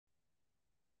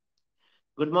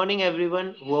Good morning,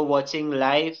 everyone who are watching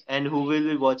live and who will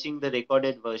be watching the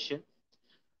recorded version.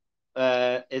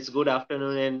 It's good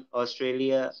afternoon in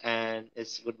Australia and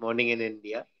it's good morning in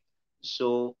India.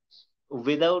 So,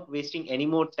 without wasting any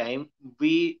more time,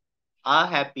 we are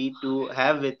happy to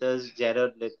have with us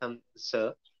Jarrod Leathem,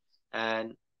 sir.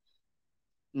 And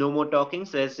no more talking,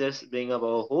 so let's just bring up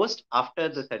our host after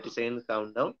the 30-second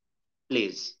countdown,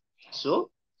 please.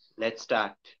 So, let's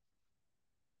start.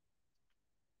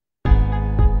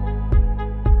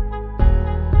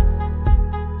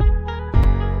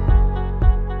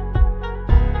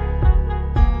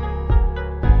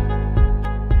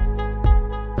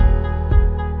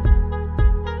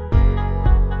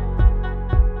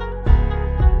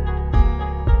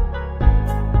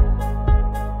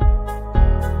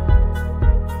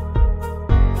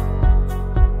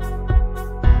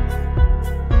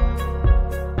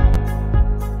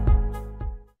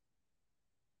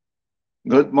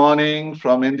 Good morning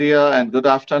from India and good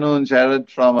afternoon, Jared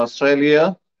from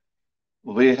Australia.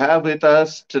 We have with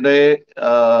us today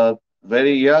a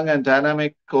very young and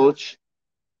dynamic coach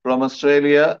from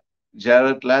Australia,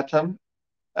 Jarrod Leathem,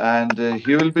 and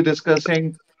he will be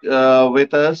discussing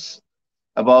with us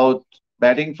about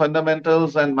batting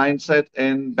fundamentals and mindset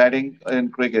in batting in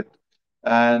cricket.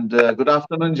 And good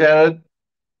afternoon, Jared.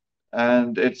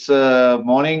 And it's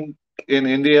morning in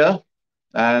India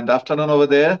and afternoon over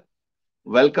there.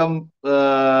 Welcome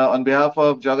on behalf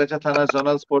of Jagacha Thana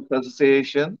Zonal Sports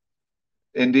Association,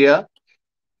 India.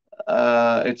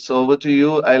 It's over to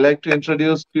you. I like to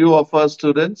introduce few of our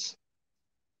students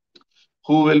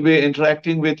who will be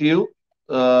interacting with you.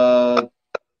 Uh,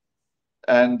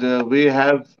 and we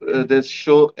have this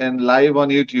show in live on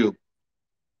YouTube.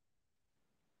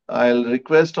 I'll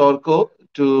request Orko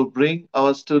to bring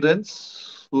our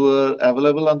students who are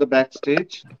available on the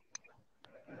backstage.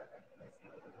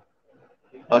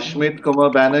 Ashmit Kumar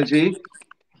Banerjee,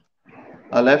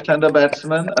 a left-hander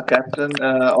batsman, a captain,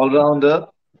 all-rounder.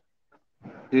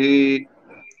 He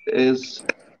is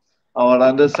our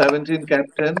under 17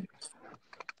 captain.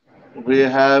 We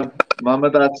have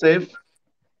Mohammad Asif,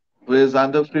 who is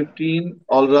under 15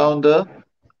 all rounder,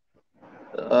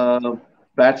 uh,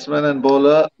 batsman and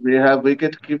bowler. We have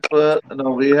wicket keeper.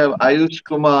 No, we have Ayush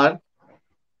Kumar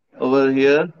over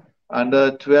here,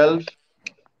 under 12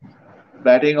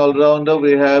 batting all rounder.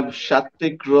 We have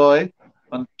Shatik Roy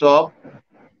on top.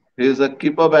 He is a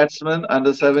keeper batsman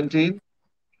under 17.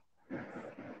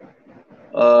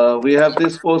 We have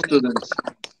these four students.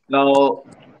 Now,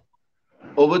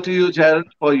 over to you, Jared,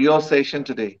 for your session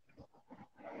today.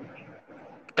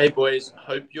 Hey boys,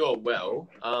 hope you're well.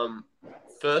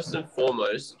 First and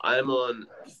foremost, I am on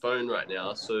phone right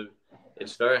now, so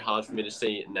it's very hard for me to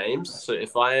see names. So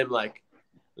if I am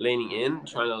leaning in,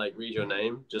 trying to read your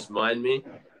name, just mind me.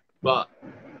 But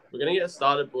we're gonna get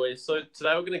started, boys. So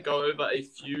today we're gonna go over a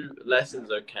few lessons,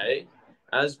 okay?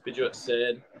 As Bidjot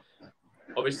said,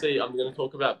 obviously I'm gonna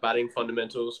talk about batting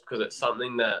fundamentals because it's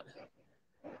something that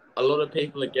a lot of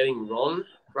people are getting wrong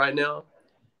right now.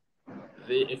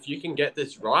 If you can get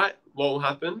this right, what will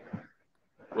happen?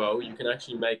 Well, you can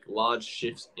actually make large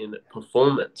shifts in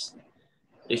performance.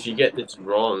 If you get this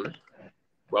wrong,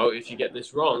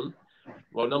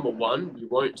 well, number one, you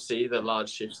won't see the large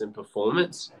shifts in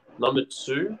performance. Number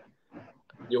two,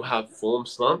 you'll have form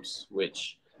slumps,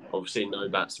 which obviously no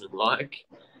batsman like.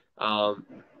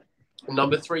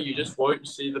 Number three, you just won't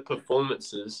see the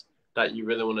performances that you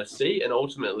really want to see. And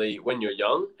ultimately, when you're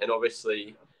young, and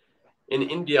obviously in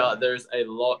India, there's a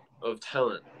lot of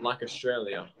talent, like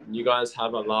Australia. You guys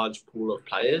have a large pool of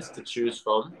players to choose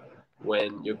from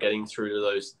when you're getting through to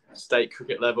those state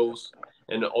cricket levels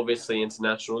and obviously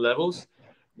international levels.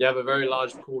 You have a very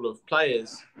large pool of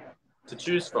players to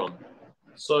choose from.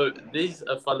 So these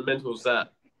are fundamentals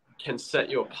that can set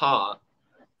you apart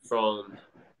from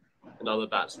another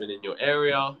batsman in your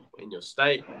area, in your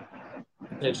state,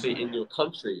 potentially in your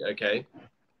country, okay?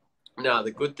 Now,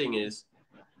 the good thing is,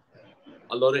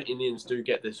 a lot of Indians do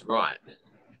get this right,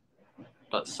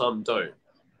 but some don't.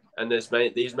 And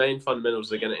these main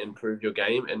fundamentals are going to improve your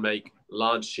game and make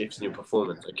large shifts in your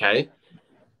performance, okay?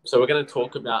 So we're going to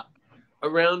talk about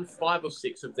around 5 or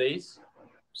 6 of these.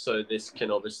 So this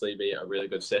can obviously be a really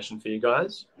good session for you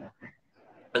guys.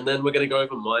 And then we're going to go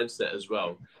over mindset as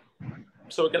well.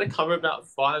 So we're going to cover about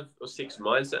 5 or 6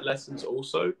 mindset lessons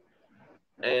also.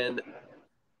 And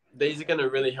these are going to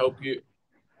really help you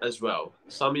as well.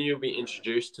 Some of you will be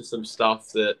introduced to some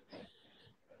stuff that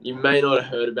you may not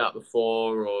have heard about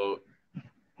before, or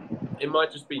it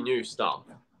might just be new stuff,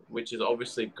 which is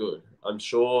obviously good. I'm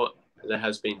sure there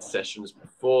has been sessions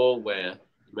before where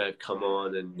you may have come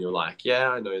on and you're like, yeah,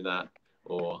 I know that,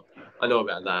 or I know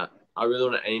about that. I really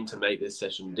want to aim to make this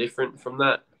session different from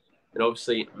that, and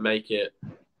obviously make it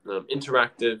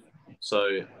interactive.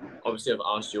 So obviously I've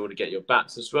asked you all to get your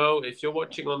bats as well. If you're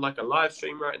watching on like a live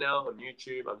stream right now on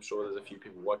YouTube, I'm sure there's a few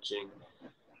people watching.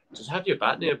 Just have your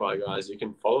bat nearby, guys. You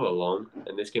can follow along,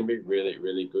 and this can be really,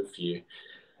 really good for you.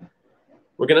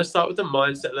 We're going to start with the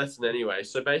mindset lesson anyway.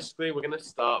 So basically, we're going to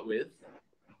start with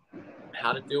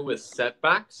how to deal with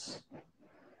setbacks.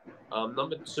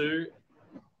 Number 2,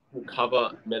 we'll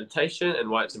cover meditation and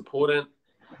why it's important.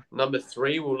 Number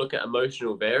 3, we'll look at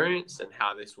emotional variance and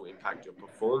how this will impact your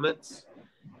performance.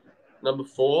 Number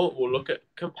 4, we'll look at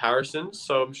comparisons.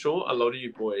 So I'm sure a lot of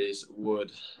you boys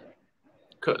would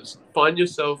find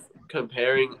yourself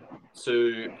comparing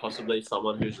to possibly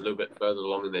someone who's a little bit further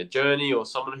along in their journey, or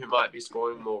someone who might be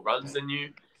scoring more runs than you.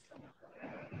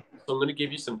 So I'm going to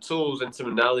give you some tools and some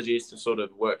analogies to sort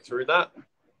of work through that.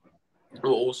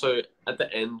 We'll also, at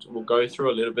the end, we'll go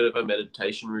through a little bit of a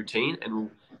meditation routine, and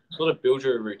we'll sort of build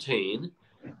your routine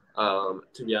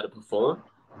to be able to perform.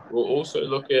 We'll also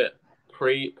look at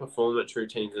pre-performance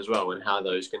routines as well, and how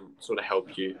those can sort of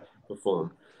help you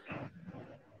perform.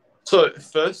 So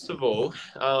first of all,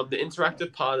 the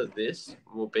interactive part of this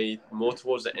will be more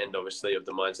towards the end, obviously, of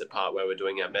the mindset part, where we're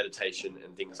doing our meditation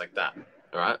and things like that.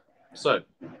 All right. So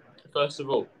first of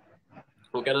all,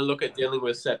 we're going to look at dealing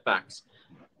with setbacks.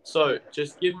 So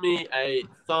just give me a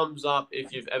thumbs up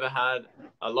if you've ever had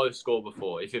a low score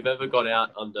before. If you've ever got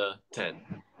out under 10,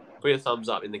 put your thumbs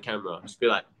up in the camera. Just be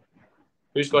like,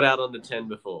 who's got out under 10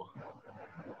 before?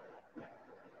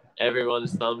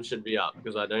 Everyone's thumb should be up,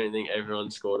 because I don't think everyone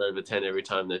scored over 10 every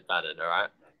time they've batted, all right?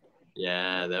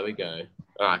 Yeah, there we go.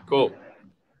 All right, cool.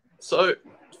 So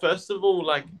first of all,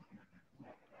 like,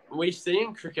 we see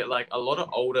in cricket, like, a lot of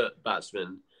older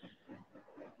batsmen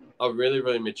are really,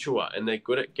 really mature, and they're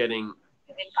good at getting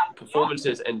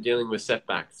performances and dealing with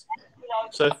setbacks.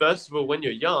 So first of all, when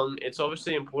you're young, it's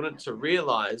obviously important to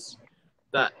realize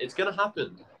that it's going to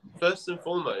happen. First and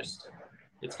foremost,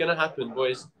 it's going to happen,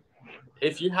 boys.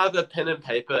 If you have a pen and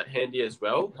paper handy as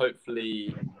well,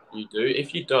 hopefully you do.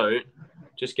 If you don't,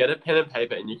 just get a pen and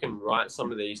paper and you can write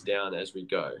some of these down as we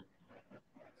go.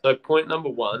 So point number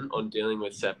 1 on dealing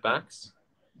with setbacks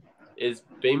is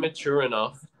be mature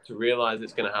enough to realize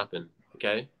it's going to happen,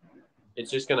 okay?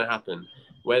 It's just going to happen.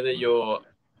 Whether you're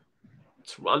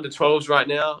under 12s right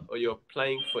now or you're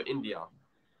playing for India,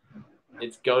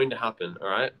 it's going to happen, all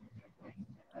right?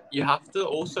 You have to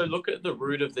also look at the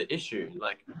root of the issue.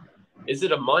 Like, is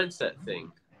it a mindset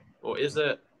thing? Or is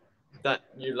it that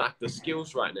you lack the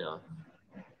skills right now?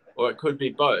 Or it could be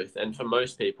both. And for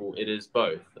most people, it is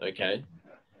both, okay?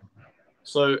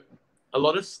 So a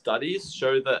lot of studies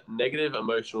show that negative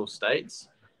emotional states,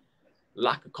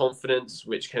 lack of confidence,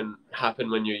 which can happen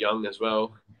when you're young as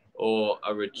well, or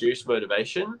a reduced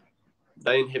motivation,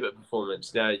 they inhibit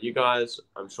performance. Now, you guys,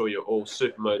 I'm sure you're all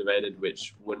super motivated,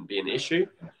 which wouldn't be an issue.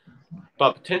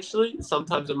 But potentially,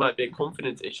 sometimes it might be a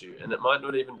confidence issue, and it might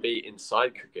not even be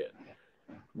inside cricket.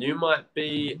 You might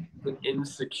be an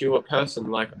insecure person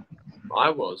like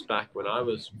I was back when I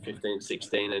was 15,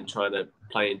 16 and trying to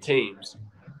play in teams.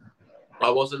 I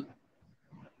wasn't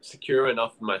secure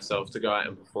enough in myself to go out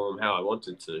and perform how I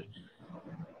wanted to.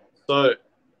 So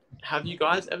have you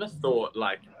guys ever thought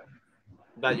like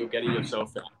that you're getting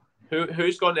yourself out?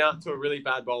 Who's gone out to a really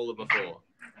bad bowler before?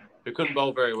 Who couldn't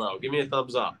bowl very well? Give me a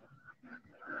thumbs up.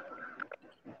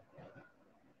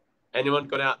 Anyone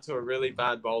got out to a really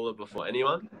bad bowler before?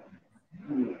 Anyone?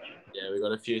 Yeah, we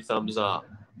got a few thumbs up.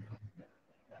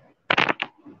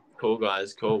 Cool,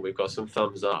 guys. Cool. We've got some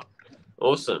thumbs up.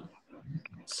 Awesome.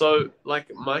 So,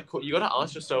 like, Michael, you got to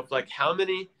ask yourself, like, how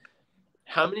many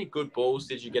good balls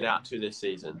did you get out to this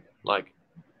season? Like,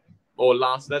 or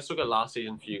let's look at last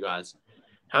season for you guys.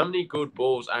 How many good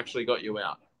balls actually got you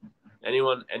out?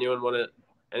 Anyone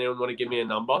want to give me a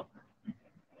number?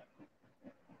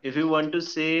 If you want to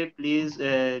say, please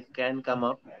can come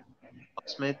up.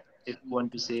 Smith, if you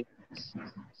want to say.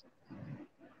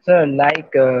 Sir,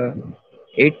 like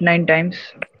 8, 9 times.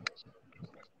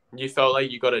 You felt like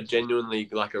you got a genuinely,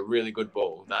 like, a really good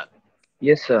ball that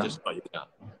Yes, sir. just got you out.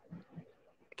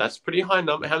 That's pretty high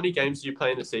number. How many games do you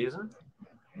play in a season?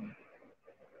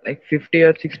 Like 50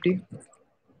 or 60.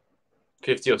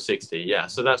 50 or 60, yeah.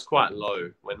 So that's quite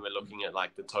low when we're looking at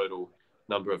like the total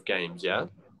number of games, yeah?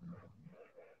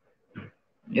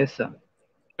 Yes, sir.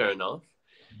 Fair enough.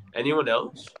 Anyone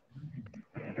else?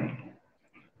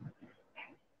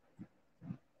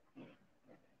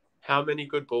 How many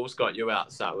good balls got you out,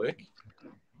 Satwick,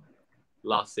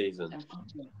 last season?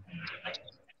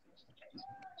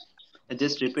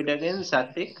 Just repeat again,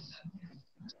 Satvik.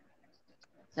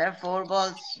 Sir, 4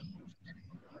 balls.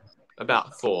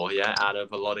 About 4, yeah, out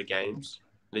of a lot of games.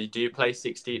 Do you play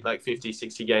 60, like 50,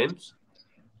 60 games?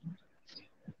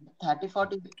 30,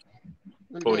 40.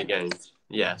 40 games.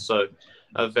 Yeah, so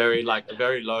a very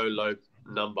low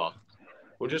number.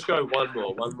 We'll just go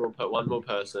one more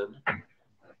person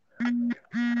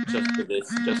just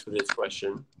for this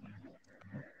question.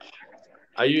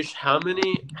 Ayush, how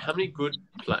many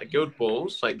good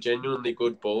balls, like genuinely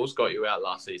good balls, got you out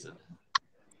last season?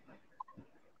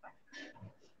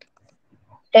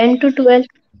 10 to 12.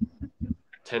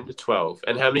 10 to 12.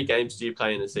 And how many games do you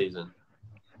play in a season?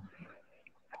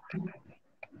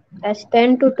 As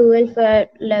 10 to 12,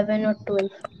 11 or 12.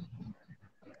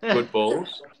 Good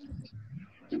balls?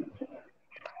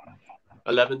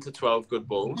 11 to 12 good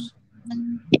balls?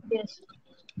 Yes.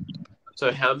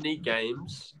 So how many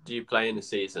games do you play in a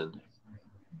season?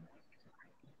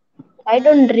 I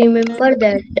don't remember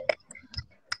that.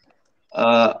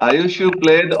 Ayush, you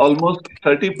played almost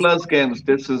 30 plus games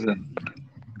this season.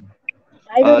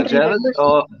 I don't Jared,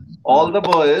 remember. all the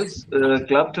boys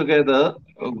clubbed together,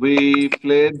 we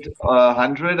played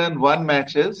 101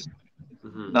 matches.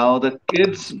 Mm-hmm. Now, the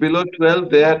kids below 12,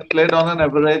 they had played on an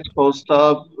average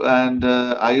post-up, and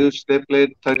Ayush, they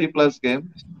played 30 plus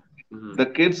games. Mm-hmm. The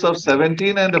kids of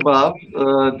 17 and above,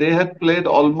 they had played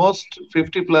almost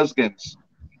 50 plus games.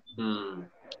 Mm.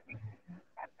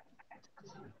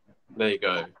 There you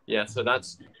go. Yeah, so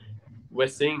we're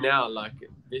seeing now, like,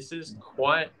 this is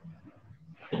quite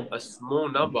a small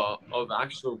number of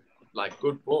actual, like,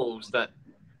 good balls that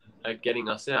are getting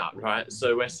us out, right?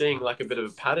 So we're seeing, like, a bit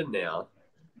of a pattern now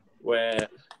where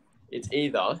it's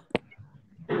either,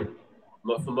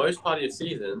 for most part of your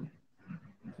season,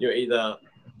 you're either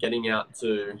getting out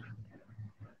to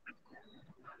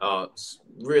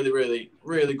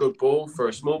really good ball for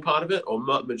a small part of it, or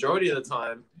majority of the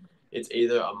time, it's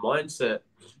either a mindset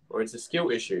or it's a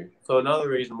skill issue. So another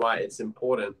reason why it's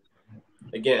important,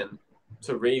 again,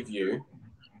 to review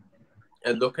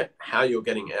and look at how you're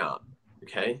getting out,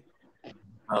 okay?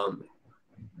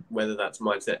 Whether that's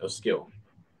mindset or skill.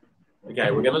 Okay,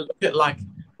 we're gonna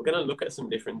look at some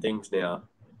different things now.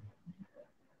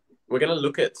 We're gonna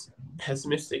look at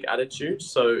pessimistic attitude.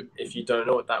 So if you don't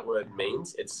know what that word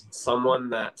means, it's someone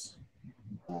that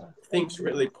thinks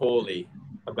really poorly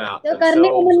about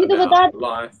themselves, about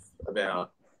life,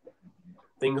 about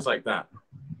things like that.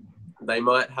 They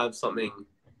might have something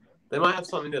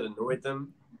that annoyed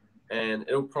them, and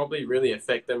it'll probably really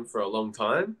affect them for a long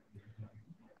time.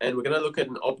 And we're going to look at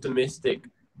an optimistic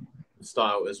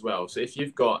style as well. So if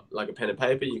you've got like a pen and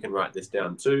paper, you can write this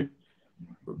down too.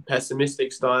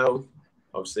 Pessimistic style,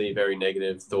 obviously very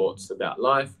negative thoughts about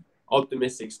life.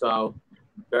 Optimistic style,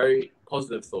 very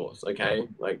positive thoughts, okay?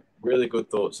 Like really good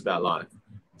thoughts about life.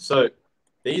 So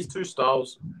these two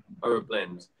styles are a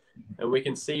blend. And we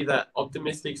can see that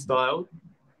optimistic style,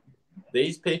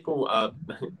 these people are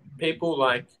people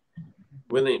like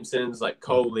Williamsons, like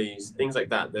Coley's, things like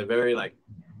that. They're very like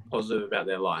positive about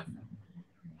their life.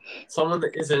 Someone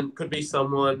that isn't could be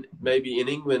someone maybe in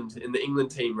England, in the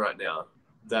England team right now,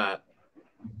 that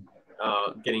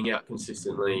are getting out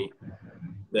consistently.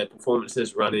 Their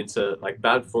performances run into like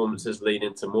bad performances lead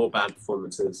into more bad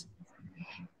performances.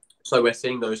 So we're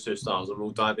seeing those two styles, and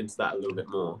we'll dive into that a little bit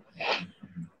more.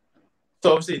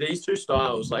 So obviously these two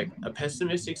styles, like a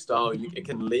pessimistic style, it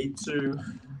can lead to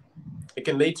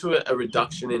a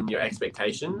reduction in your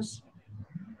expectations.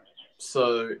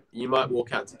 So you might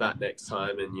walk out to bat next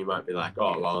time and you might be like,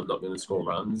 oh, well, I'm not going to score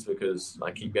runs because I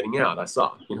keep getting out. I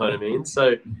suck. You know what I mean?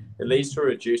 So it leads to a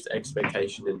reduced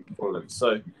expectation in performance.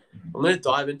 So I'm going to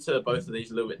dive into both of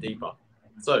these a little bit deeper.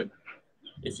 So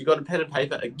if you've got a pen and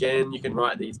paper, again, you can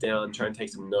write these down, try and take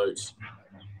some notes.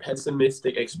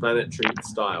 Pessimistic explanatory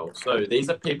style. So these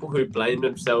are people who blame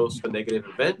themselves for negative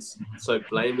events. So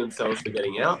blame themselves for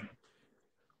getting out.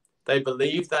 They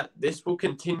believe that this will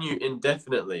continue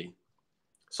indefinitely.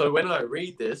 So when I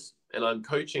read this and I'm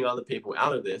coaching other people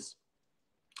out of this,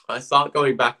 I start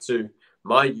going back to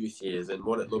my youth years and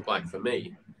what it looked like for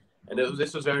me. And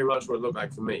this was very much what it looked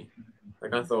like for me.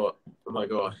 Like I thought, oh my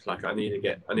god, like I need to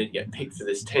get picked for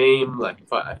this team. Like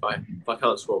if I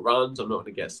can't score runs, I'm not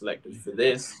going to get selected for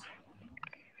this.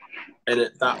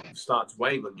 And that starts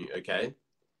weighing on you. Okay,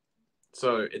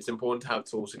 so it's important to have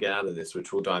tools to get out of this,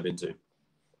 which we'll dive into.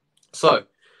 So,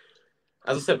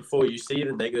 as I said before, you see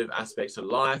the negative aspects of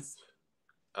life.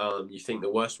 You think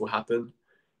the worst will happen.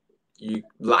 You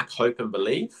lack hope and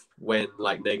belief when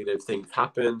like negative things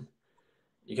happen.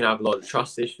 You can have a lot of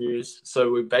trust issues. So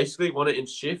we basically want to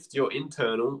shift your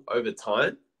internal over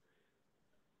time.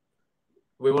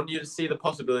 We want you to see the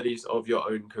possibilities of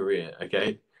your own career,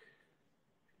 okay?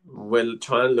 we're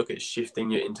trying to look at shifting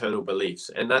your internal beliefs.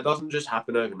 And that doesn't just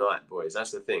happen overnight, boys.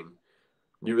 That's the thing.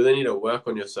 You really need to work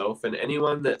on yourself. And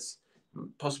anyone that's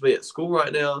possibly at school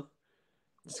right now,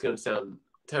 it's going to sound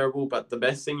terrible, but the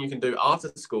best thing you can do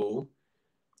after school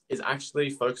is actually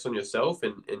focus on yourself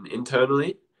and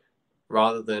internally,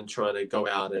 rather than trying to go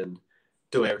out and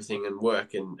do everything and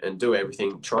work and do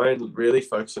everything. Try and really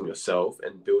focus on yourself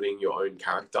and building your own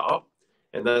character up.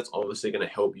 And that's obviously going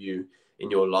to help you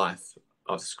in your life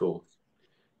after school.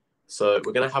 So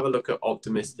we're going to have a look at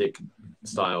optimistic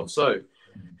style. So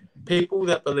people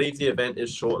that believe the event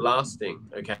is short lasting,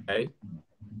 okay?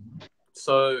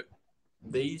 So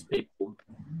these people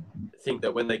think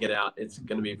that when they get out, it's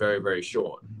going to be very, very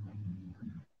short.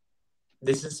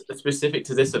 This is specific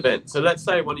to this event. So let's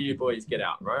say one of you boys get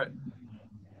out, right?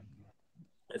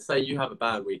 Let's say you have a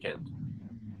bad weekend.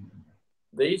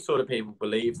 These sort of people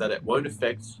believe that it won't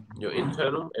affect your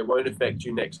internal, it won't affect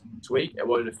you next week, it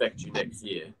won't affect you next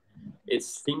year.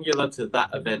 It's singular to that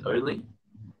event only,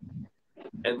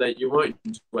 and that you won't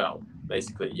dwell,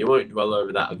 basically. You won't dwell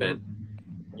over that event.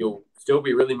 You'll still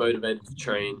be really motivated to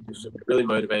train, you'll still be really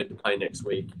motivated to play next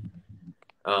week.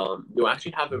 You'll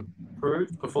actually have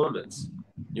improved performance.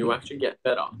 You'll actually get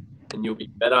better, and you'll be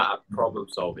better at problem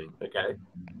solving, okay?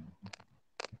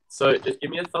 So just give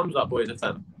me a thumbs up, boys, if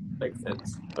that makes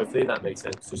sense. Hopefully that makes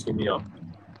sense. Just give me a...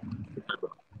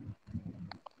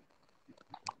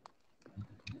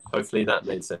 Hopefully that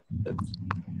made sense.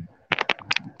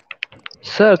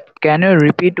 Sir, can you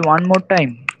repeat one more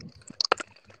time?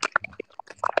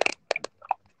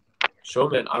 Sure,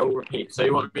 man, I will repeat. So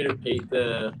you want me to repeat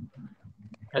the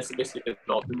pessimistic and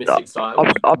optimistic styles?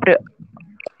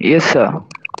 Yes, sir.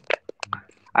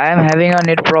 I am having a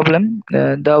net problem.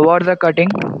 The words are cutting.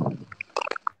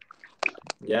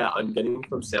 Yeah, I'm getting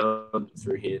some sound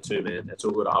through here too, man. That's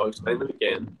all good. I'll explain them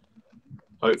again.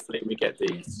 Hopefully we get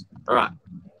these. All right.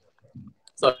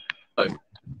 So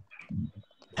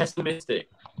pessimistic.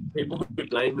 People who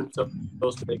blame themselves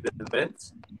for negative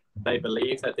events, they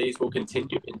believe that these will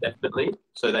continue indefinitely.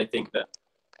 So they think that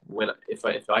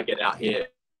if I get out here,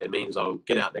 it means I'll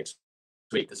get out next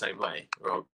week the same way,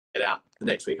 or I'll get out the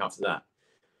next week after that.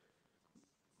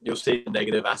 You'll see the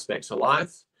negative aspects of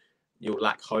life. You'll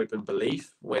lack hope and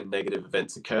belief when negative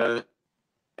events occur.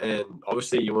 And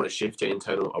obviously you want to shift your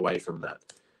internal away from that.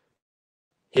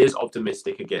 Here's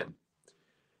optimistic again.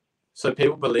 So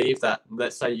people believe that,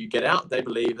 let's say you get out, they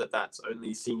believe that that's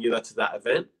only singular to that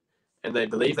event, and they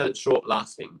believe that it's short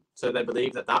lasting. So they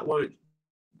believe that that won't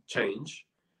change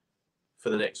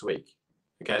for the next week,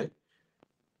 okay?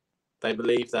 They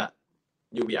believe that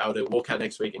you'll be able to walk out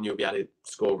next week and you'll be able to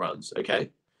score runs, okay?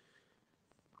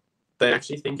 They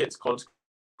actually think it's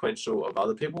consequential of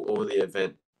other people or the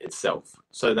event itself.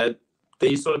 So that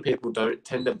these sort of people don't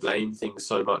tend to blame things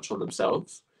so much on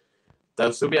themselves.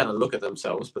 They'll still be able to look at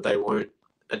themselves, but they won't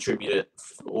attribute it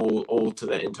all to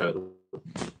their internal.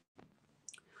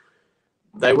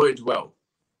 They won't dwell.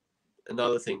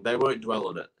 Another thing, they won't dwell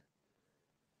on it.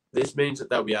 This means that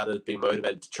they'll be able to be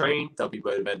motivated to train, they'll be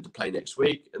motivated to play next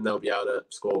week, and they'll be able to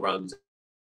score runs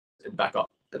and back up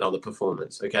another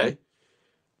performance, okay?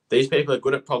 These people are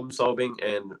good at problem solving,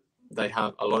 and they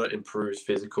have a lot of improved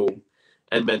physical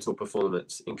and mental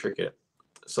performance in cricket.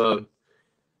 So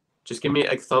just give me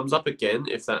a thumbs up again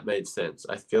if that made sense.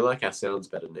 I feel like our sound's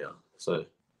better now. So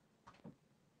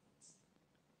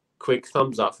quick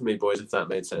thumbs up for me, boys, if that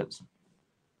made sense.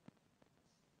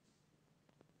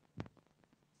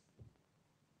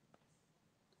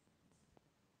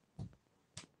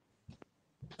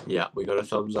 Yeah, we got a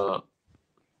thumbs up.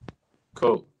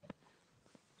 Cool.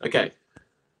 Okay.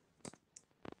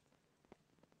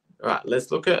 All right, let's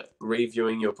look at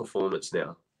reviewing your performance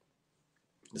now.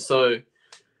 So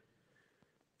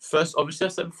first, obviously I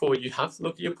said before, you have to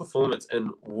look at your performance and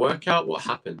work out what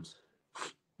happened.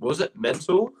 Was it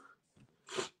mental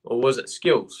or was it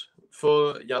skills?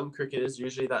 For young cricketers,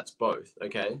 usually that's both,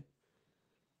 okay?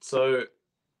 So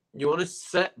you want to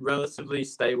set relatively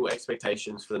stable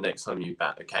expectations for the next time you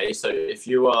bat, okay? So if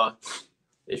you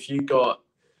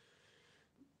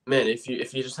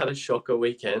just had a shocker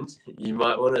weekend, you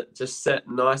might want to just set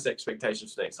nice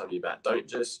expectations for next time you bat. Don't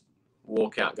just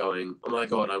walk out going, oh my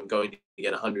God, I'm going to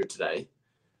get 100 today.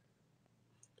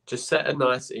 Just set a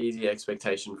nice, easy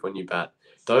expectation for when you bat.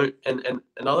 And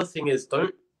another thing is,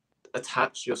 don't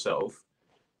attach yourself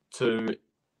to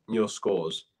your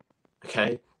scores,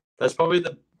 okay? That's probably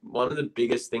one of the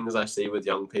biggest things I see with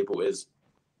young people is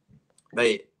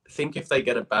they think if they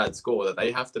get a bad score that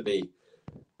they have to be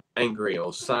angry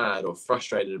or sad or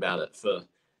frustrated about it for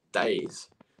days.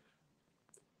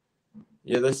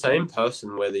 You're the same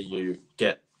person whether you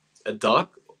get a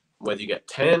duck whether you get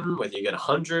 10, whether you get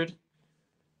 100,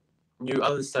 you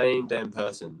are the same damn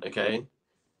person, okay?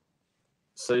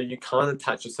 So you can't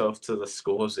attach yourself to the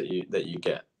scores that you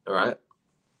get, all right?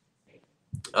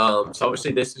 So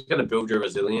obviously this is going to build your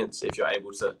resilience if you're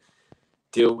able to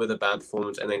deal with a bad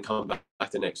performance and then come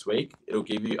back the next week. It'll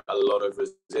give you a lot of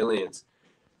resilience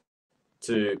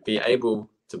to be able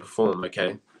to perform,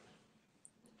 okay?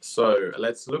 So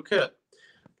let's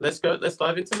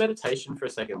dive into meditation for a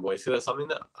second, boys. So that's something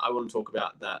that I want to talk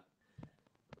about that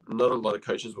not a lot of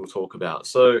coaches will talk about.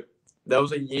 So there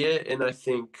was a year in, I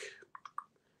think,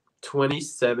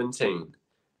 2017,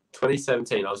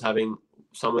 I was having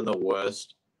some of the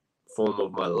worst form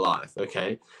of my life,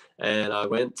 okay? And I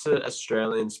went to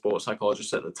Australian sports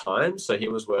psychologist at the time. So he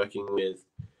was working with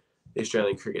the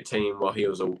Australian cricket team while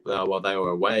they were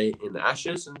away in the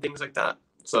Ashes and things like that.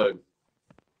 So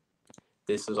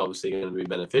this is obviously going to be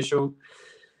beneficial.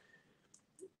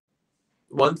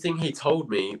 One thing he told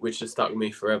me, which has stuck with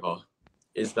me forever,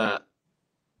 is that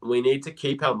we need to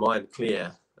keep our mind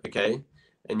clear, okay?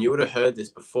 And you would have heard this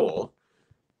before,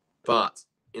 but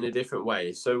in a different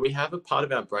way. So we have a part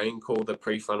of our brain called the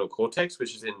prefrontal cortex,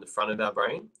 which is in the front of our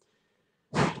brain.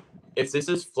 If this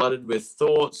is flooded with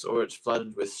thoughts, or it's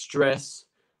flooded with stress,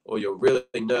 or you're really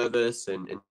nervous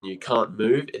and you can't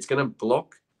move, it's going to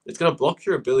block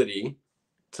your ability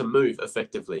to move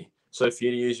effectively. So if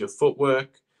you use your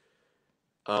footwork,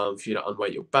 for you to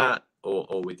unweight your bat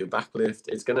or with your back lift,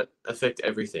 it's going to affect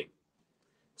everything.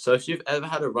 So if you've ever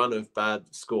had a run of bad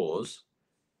scores,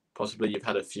 possibly you've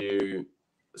had a few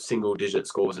single digit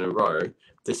scores in a row,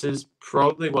 this is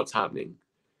probably what's happening.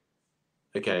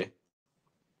 Okay.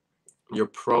 You're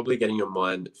probably getting your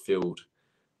mind filled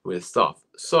with stuff.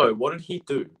 So what did he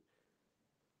do?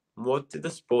 What did the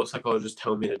sports psychologist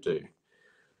tell me to do?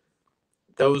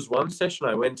 There was one session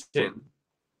I went in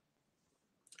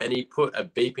and he put a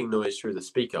beeping noise through the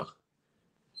speaker.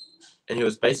 And he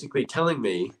was basically telling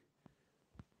me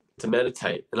to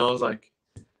meditate. And I was like,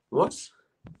 what?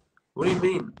 What do you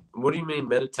mean? What do you mean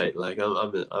meditate? Like I'm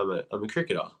a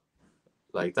cricketer.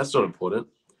 Like that's not important.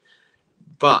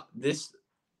 But this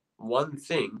one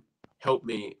thing helped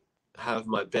me have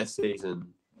my best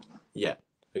season yet.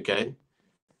 Okay.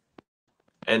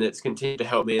 And it's continued to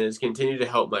help me, and it's continued to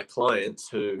help my clients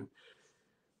who,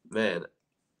 man,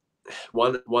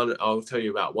 one I'll tell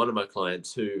you about one of my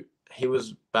clients who he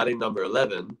was batting number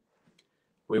 11.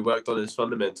 We worked on his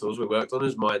fundamentals. We worked on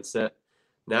his mindset.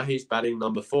 Now he's batting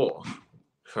number 4,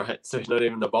 right? So he's not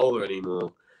even a bowler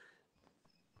anymore.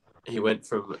 He went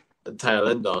from a tail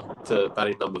ender to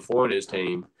batting number 4 in his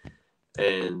team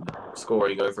and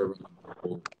scoring over,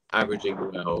 averaging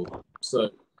well.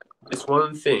 So this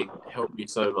one thing helped me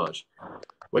so much.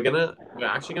 We're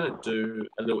actually gonna do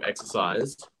a little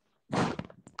exercise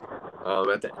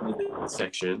at the end of this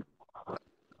section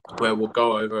where we'll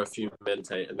go over a few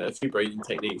breathing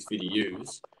techniques for you to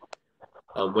use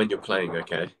when you're playing.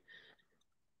 Okay,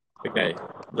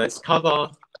 let's cover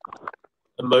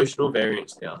emotional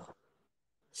variance now.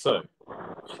 So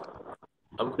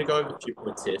I'm going to go over a few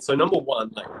points here. So number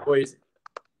one, like boys,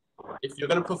 if you're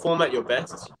going to perform at your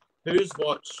best, who here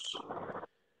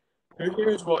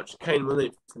has watched Kane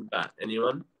Williamson bat?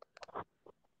 Anyone?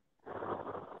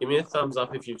 Give me a thumbs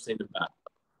up if you've seen him bat.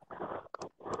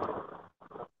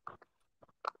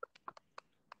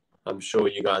 I'm sure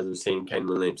you guys have seen Kane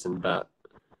Williamson bat.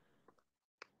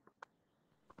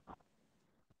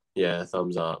 Yeah,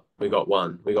 thumbs up. We got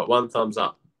one thumbs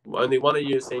up. Only one of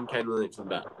you has seen Kane Williamson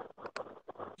bat.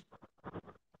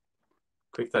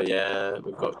 Quick though, yeah,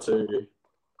 we've got 2.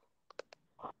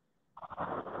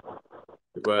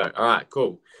 Good work. All right,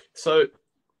 cool. So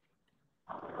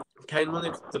Kane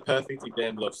Williamson is a perfect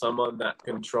example of someone that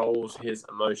controls his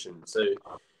emotions. So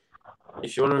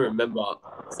if you want to remember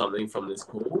something from this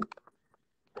call,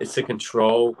 it's to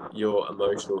control your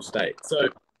emotional state. So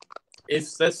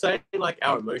if, let's say, like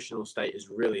our emotional state is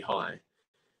really high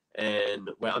and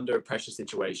we're under a pressure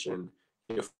situation,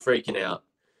 you're freaking out,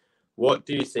 what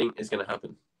do you think is going to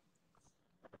happen?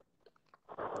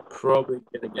 Probably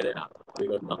going to get out. We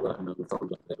got another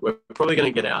thumbs up there. We're probably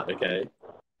going to get out, okay?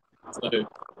 So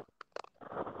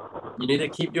you need to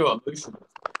keep your emotions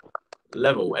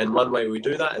level, and one way we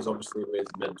do that is obviously with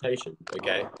meditation.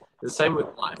 Okay, the same with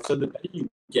life. So the better you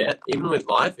get, even with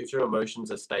life, if your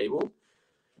emotions are stable.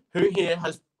 Who here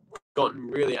has gotten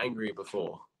really angry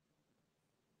before?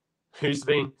 Who's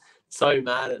been so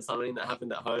mad at something that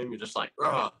happened at home, you're just like,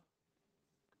 rah.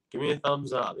 Give me a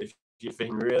thumbs up if you've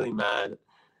been really mad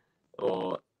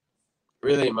or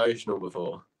really emotional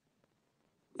before.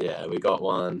 Yeah, we got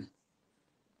one.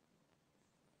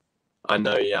 I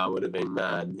know, yeah, I would have been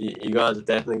mad. You guys have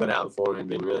definitely got out before and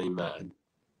been really mad.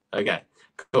 Okay,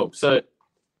 cool. So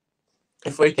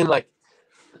if we can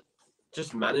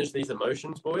just manage these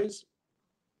emotions, boys,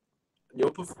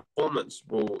 your performance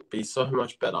will be so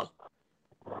much better.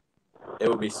 It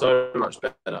will be so much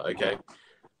better, okay?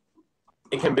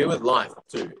 It can be with life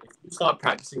too. If you start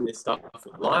practicing this stuff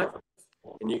with life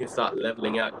and you can start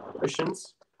leveling out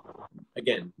emotions,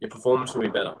 again, your performance will be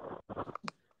better.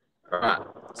 All right,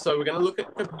 so we're going to look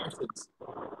at comparisons.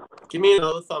 Give me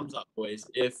another thumbs up, boys,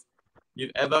 if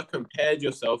you've ever compared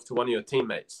yourself to one of your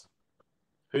teammates.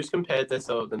 Who's compared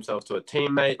themselves to a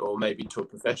teammate or maybe to a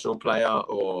professional player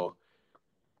or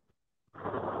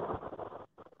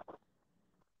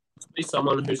be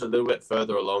someone who's a little bit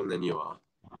further along than you are?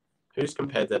 Who's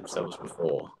compared themselves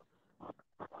before?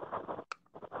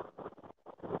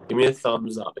 Give me a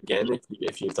thumbs up again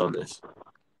if you've done this.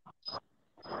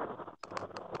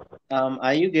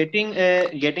 Are you getting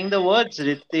the words,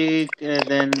 Ritik,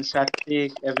 then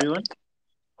Satvik, everyone?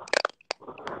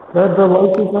 Sir, the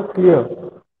voice is not clear.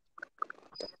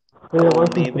 Sir, your Oh, voice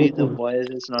is maybe the breaking. voice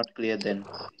is not clear then.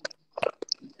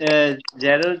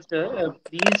 Jarrod, sir,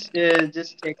 please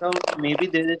just check out. Maybe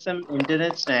there is some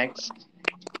internet snacks.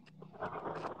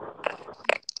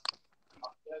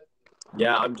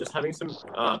 Yeah, I'm just having some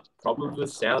problems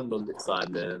with sound on this side,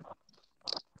 man.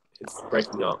 It's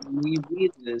breaking up. Maybe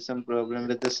there is some problem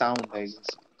with the sound, I guess.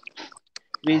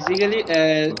 Basically,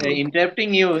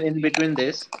 interrupting you in between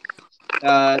this,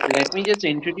 let me just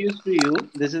introduce to you.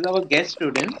 This is our guest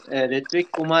student,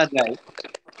 Ritvik Kumar Rai.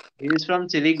 He is from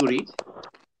Siliguri.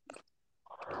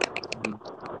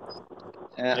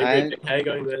 Hey, I Rick, how you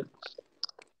going, man?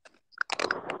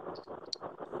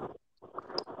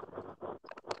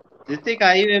 Ritik,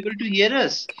 are you able to hear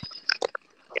us?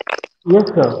 Yes,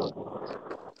 sir.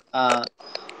 Uh,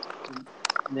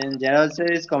 then Jarrod sir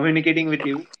is communicating with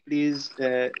you. Please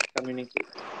communicate.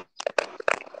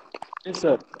 Yes,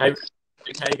 sir. Hey,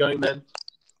 Rick, how you going, man?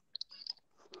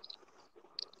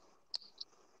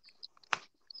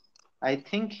 I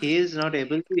think he is not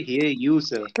able to hear you,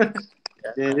 sir.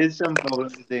 There is some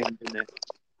problem with the internet.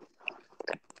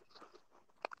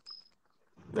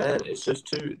 Man, it's just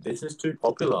too. This is too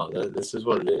popular. This is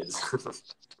what it is.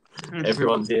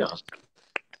 Everyone's here.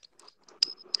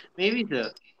 Maybe,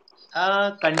 sir.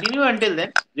 Continue until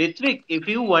then. Ritvik, if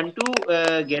you want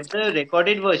to get the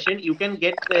recorded version, you can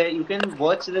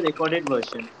watch the recorded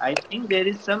version. I think there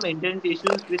is some internet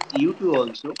issues with YouTube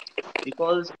also,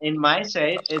 because in my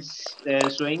side it's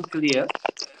showing clear.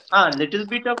 Little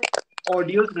bit of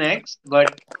audio's next,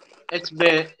 but it's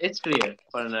clear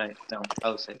for now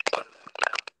outside.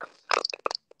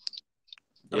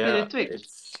 Okay, Yeah, Ritvik.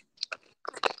 it's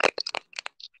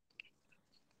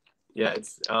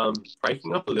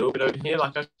breaking up a little bit over here.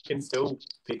 Like I can still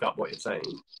pick up what you're saying.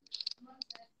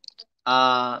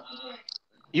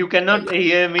 You cannot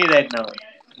hear me right now,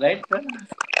 right, sir?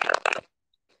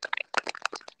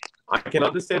 I can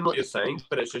understand what you're saying,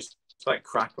 but it's just like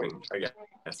crackling. I guess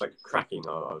it's like cracking.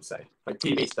 I would say like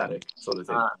TV static sort of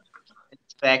thing.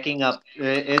 It's backing up.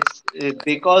 It's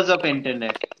because of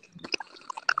internet.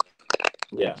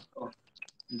 Yeah.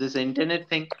 This internet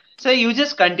thing. So you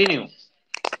just continue.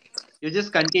 You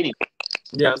just continue.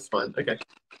 Yeah, that's fine. Okay.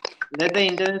 Let the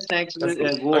internet snacks That's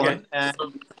cool. go Okay. on and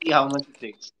see how much it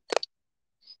takes.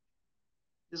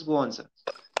 Just go on, sir.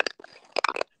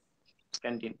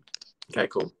 Continue. Okay,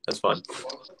 cool. That's fine.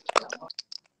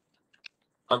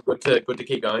 I'm good to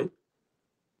keep going.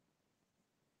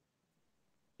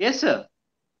 Yes, sir.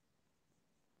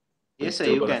 We Yes, sir.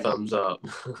 still You got a can. thumbs up.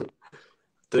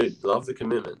 Dude, love the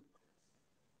commitment.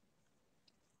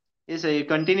 Yes, sir. You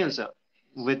continue, sir,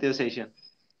 with your session.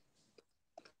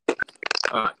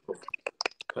 All right, cool.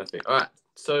 Perfect. All right.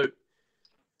 So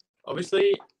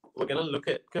obviously we're going to look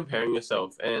at comparing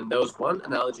yourself, and there was one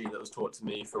analogy that was taught to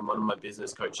me from one of my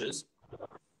business coaches,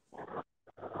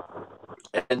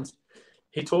 and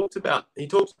he talked about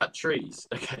trees,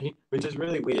 okay, which is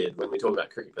really weird when we talk about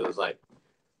cricket, because it's like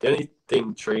the only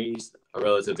thing trees are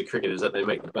relative to cricket is that they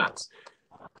make the bats.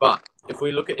 But if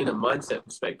we look at it in a mindset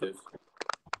perspective,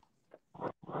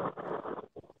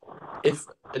 if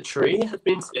a tree has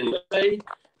been standing,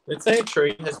 let's say a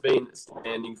tree has been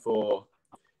standing for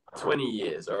 20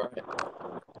 years, all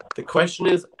right? The question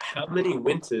is, how many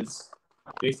winters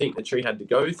do you think the tree had to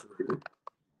go through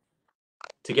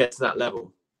to get to that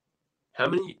level? How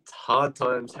many hard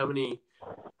times, how many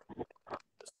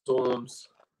storms,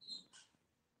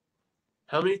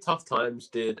 how many tough times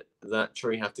did that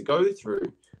tree have to go through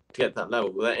to get that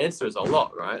level? Well, the answer is a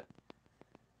lot, right?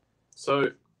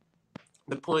 So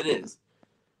the point is,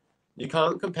 you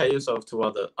can't compare yourself to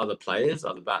other players,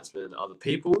 other batsmen, other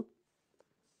people,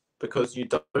 because you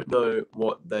don't know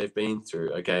what they've been through.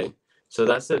 Okay, so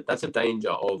that's a danger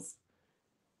of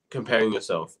comparing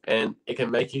yourself, and it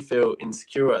can make you feel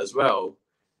insecure as well,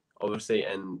 obviously,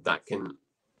 and that can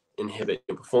inhibit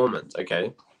your performance.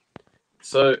 Okay,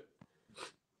 so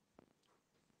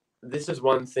this is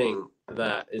one thing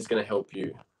that is going to help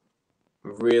you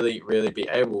really, really be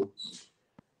able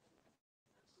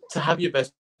to have your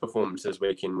best performances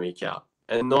week in, week out,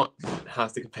 and not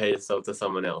have to compare yourself to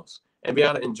someone else, and be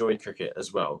able to enjoy cricket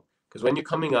as well. Because when you're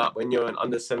coming up, when you're in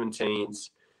under 17s,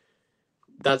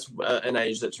 that's an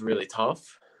age that's really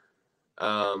tough.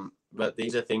 But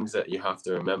these are things that you have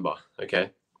to remember.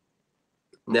 Okay.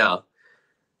 Now,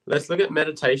 let's look at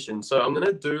meditation. So I'm going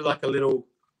to do like a little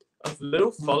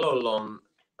follow along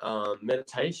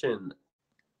meditation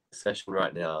session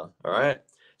right now. All right.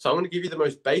 So I'm going to give you the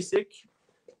most basic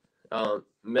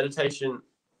meditation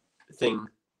thing,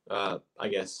 I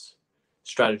guess,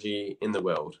 strategy in the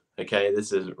world. Okay.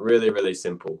 This is really, really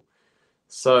simple.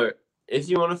 So if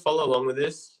you want to follow along with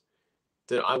this,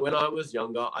 when I was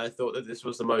younger, I thought that this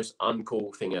was the most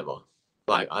uncool thing ever.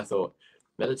 Like, I thought,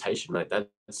 meditation, like,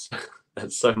 that's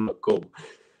that's so not cool.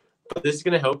 But this is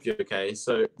going to help you, okay?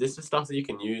 So this is stuff that you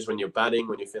can use when you're batting,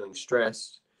 when you're feeling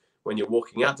stressed, when you're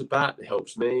walking out to bat. It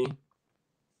helps me.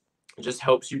 It just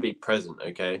helps you be present,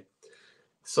 okay?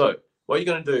 So what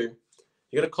you're going to do,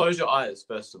 you're going to close your eyes,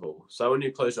 first of all. So when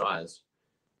you close your eyes,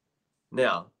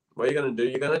 now, what you're going to do,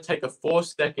 you're going to take a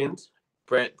 4-second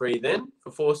breathe in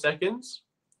for 4 seconds,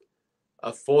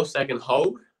 a 4-second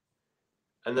hold,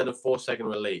 and then a 4-second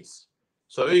release.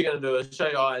 So all you're going to do is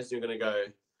shut your eyes. You're going to go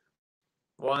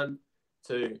 1,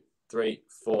 2, 3,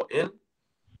 4 in,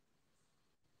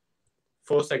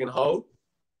 4-second hold,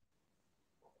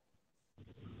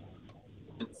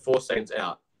 and 4 seconds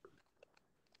out.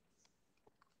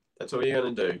 That's what you're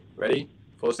going to do. Ready?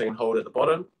 4-second hold at the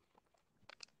bottom,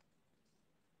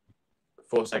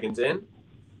 4 seconds in,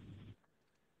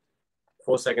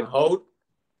 4-second hold,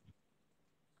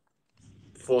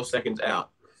 4 seconds out.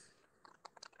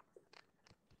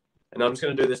 And I'm just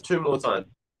going to do this 2 more times,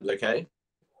 okay?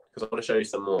 Because I want to show you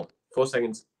some more. 4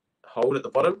 seconds hold at the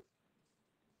bottom,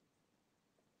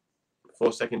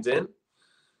 4 seconds in,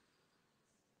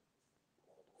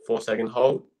 4-second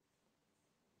hold,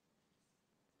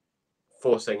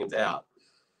 4 seconds out.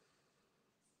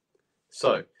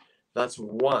 So that's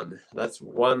one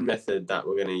method that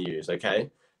we're going to use.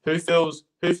 Okay, who feels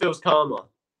calmer?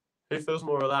 Who feels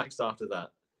more relaxed after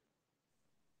that?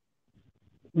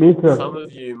 Me, sir. Some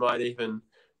of you might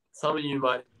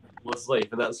fall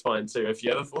asleep, and that's fine too. If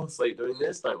you ever fall asleep doing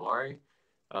this, don't worry.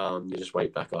 You just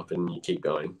wake back up and you keep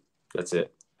going. That's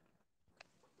it.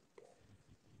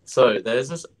 So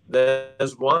there's a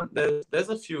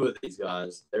few of these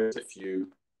guys. There's a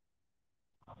few.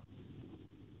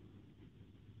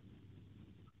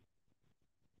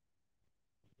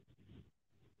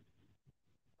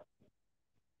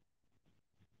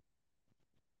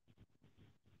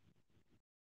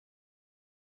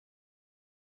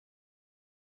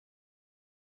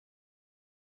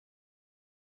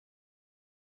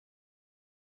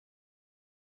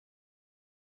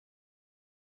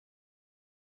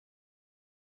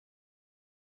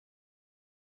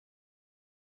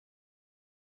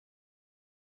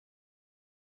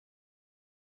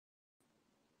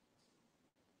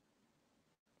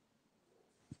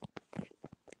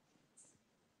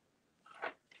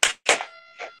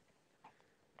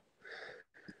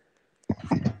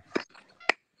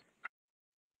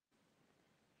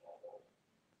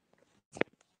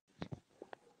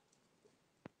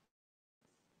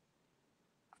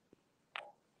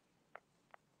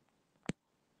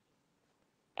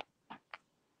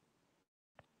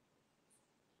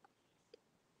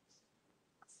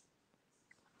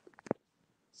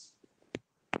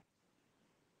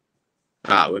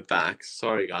 We're back.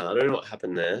 Sorry, guys. I don't know what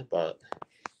happened there, but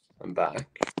I'm back.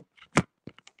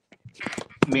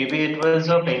 Maybe it was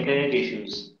of internet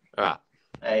issues. All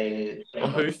right. Well,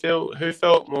 who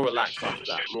felt more relaxed after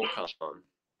that? More calm.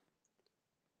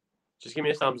 Just give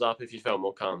me a thumbs up if you felt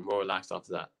more calm, more relaxed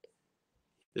after that.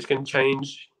 This can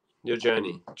change your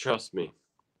journey. Trust me.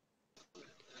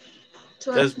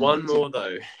 There's one more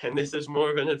though, and this is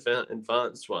more of an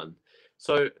advanced one.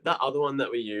 So that other one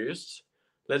that we used,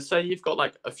 let's say you've got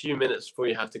like a few minutes before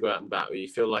you have to go out and bat, where you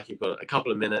feel like you've got a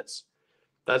couple of minutes.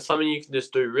 That's something you can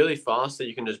just do really fast that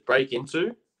you can just break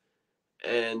into,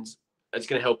 and it's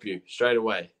going to help you straight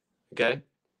away. Okay.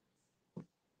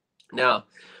 Now,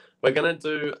 we're going to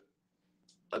do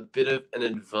a bit of an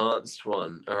advanced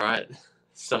one. All right.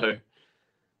 So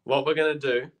what we're going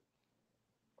to do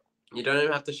You don't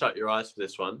even have to shut your eyes for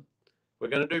this one. We're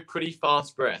going to do pretty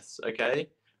fast breaths, okay?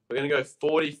 We're going to go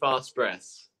 40 fast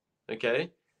breaths, okay?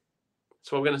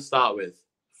 That's what we're going to start with,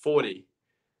 40.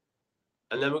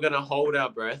 And then we're going to hold our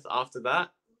breath after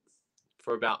that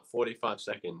for about 45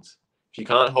 seconds. If you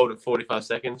can't hold it 45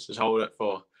 seconds, just hold it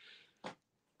for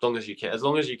as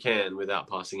long as you can without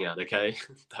passing out, okay?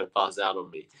 Don't pass out on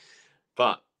me.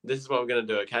 But this is what we're going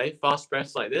to do, okay? Fast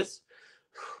breaths like this.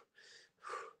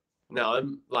 Now,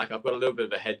 I've got a little bit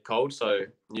of a head cold, so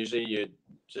usually you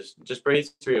just breathe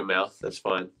through your mouth. That's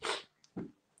fine.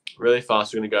 Really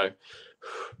fast, we're going to go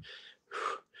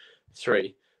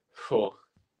 3, 4.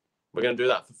 We're going to do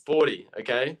that for 40,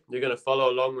 okay? You're going to follow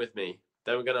along with me.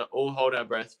 Then we're going to all hold our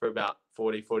breath for about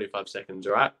 40, 45 seconds,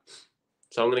 all right?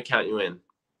 So I'm going to count you in.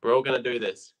 We're all going to do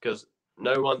this because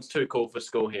no one's too cool for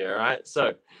school here, all right?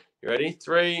 So, you ready?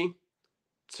 3,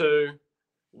 2,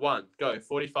 1. Go.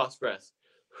 40 fast breaths.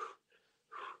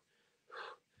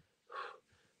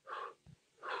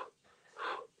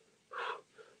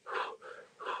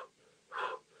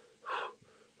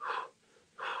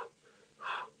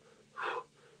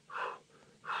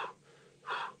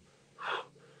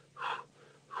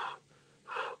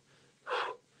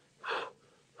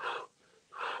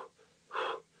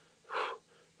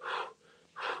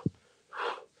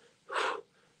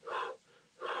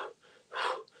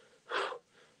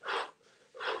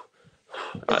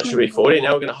 That should be 40.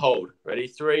 Now we're going to hold. Ready?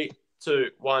 3, 2,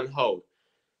 1, hold.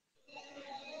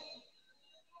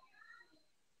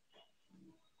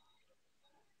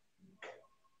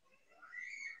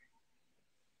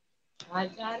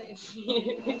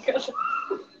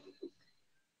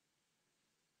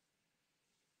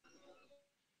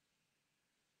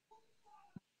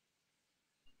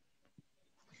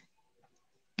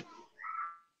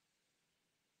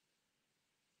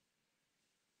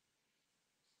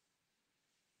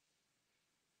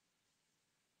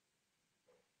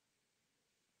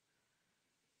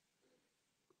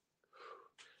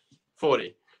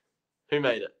 $40. Who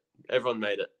made it? Everyone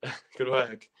made it. Good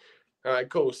work. All right,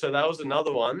 cool. So that was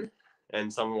another one.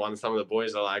 And some of the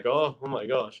boys are like, oh my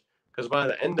gosh. Because by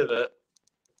the end of it,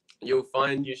 you'll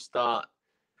find you start.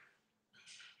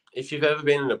 If you've ever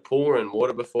been in a pool or in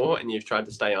water before and you've tried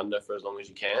to stay under for as long as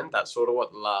you can, that's sort of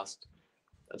what the last,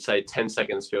 I'd say, 10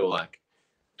 seconds feel like.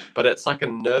 But it's like a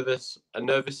nervous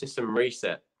system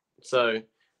reset. So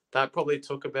that probably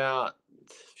took about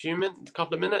a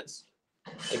couple of minutes.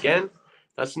 Again,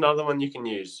 that's another one you can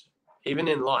use. Even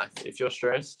in life, if you're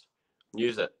stressed,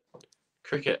 use it.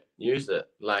 Cricket, use it.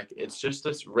 Like, it's just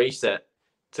this reset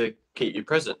to keep you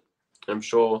present. I'm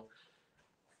sure.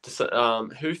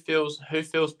 Who feels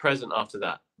present after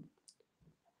that?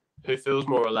 Who feels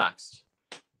more relaxed?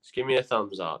 Just give me a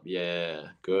thumbs up. Yeah,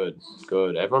 good.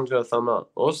 Everyone's got a thumb up.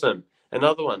 Awesome.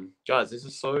 Another one, guys. This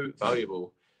is so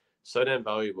valuable, so damn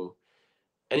valuable.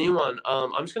 Anyone?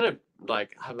 I'm just gonna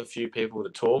have a few people to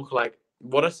talk. Like,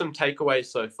 what are some takeaways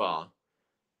so far?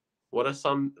 What are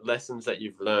some lessons that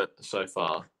you've learned so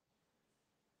far?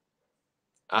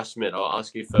 Ashmit, I'll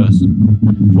ask you first.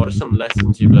 What are some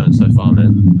lessons you've learned so far,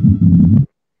 man?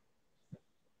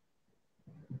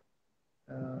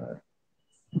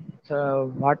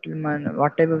 So what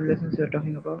type of lessons you're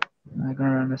talking about? I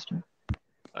cannot understand.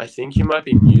 I think you might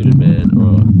be muted, man,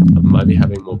 or I might be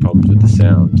having more problems with the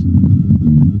sound.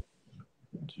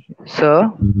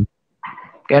 Sir,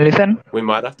 can you listen? We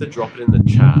might have to drop it in the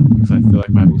chat because I feel like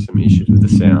we're having some issues with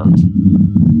the sound.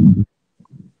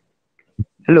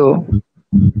 Hello.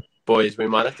 Boys, we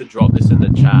might have to drop this in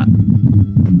the chat.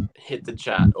 Hit the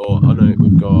chat, or oh no,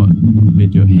 we've got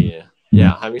video here.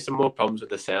 Yeah, having some more problems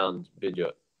with the sound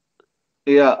video.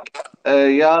 Yeah,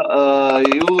 you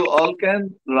all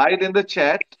can write in the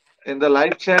chat, in the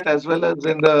live chat as well as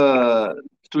in the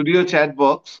studio chat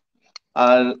box.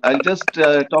 I'll just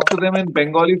talk to them in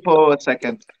Bengali for a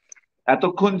second.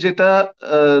 এতক্ষণ যেটা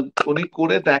উনি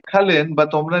করে দেখালেন বা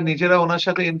তোমরা নিজেরা ওনার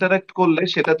সাথে interact করলে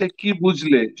সেটাতে কি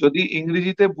বুঝলে? যদি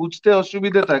ইংরেজিতে বুঝতে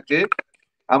অসুবিধা থাকে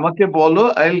আমাকে বলো,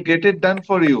 I will get it done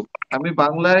for you. আমি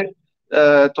বাংলায়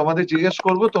তোমাদের জিজ্ঞেস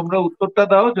করবো, তোমরা উত্তরটা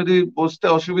দাও। যদি বুঝতে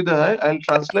অসুবিধা হয় I will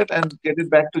translate and get it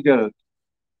back to জারদ।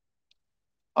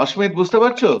 অস্মিত, বুঝতে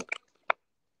পারছো?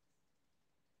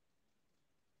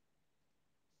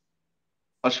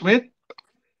 অস্মিত?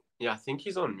 Yeah, I think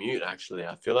he's on mute actually.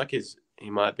 I feel like he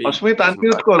might be. অস্মিত,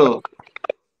 unmute করো।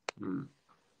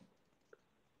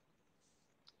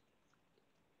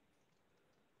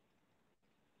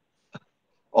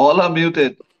 All are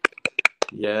muted.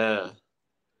 Yeah.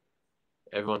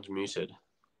 Everyone's muted.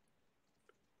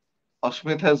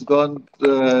 Ashmit has gone,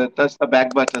 touch the back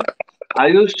button.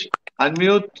 Ayush,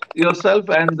 unmute yourself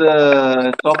and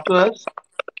talk to us.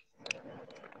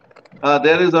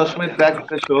 There is Ashmit back in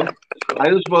the show.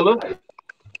 Ayush bolo,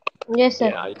 Yes,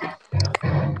 sir. Yeah,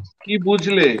 কি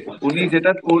বুঝলে? উনি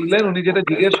যেটা করলেন, উনি যেটা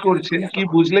জিজ্ঞেস করছেন, কি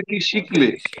বুঝলে, কি শিখলে?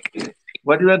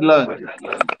 What you had learned?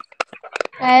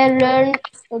 I learned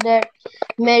that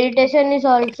meditation is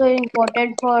also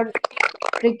important for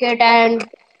cricket, and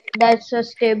that's a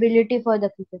stability for the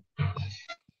cricket.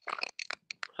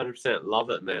 100%. Love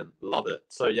it, man. Love it.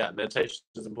 So yeah, meditation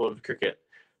is important for cricket.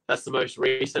 That's the most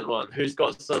recent one. Who's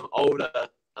got some older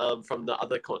from the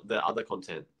other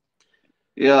content?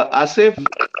 Yeah, Asif,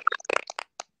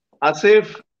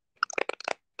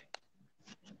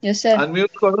 Yes, sir.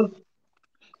 unmute করো।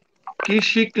 কি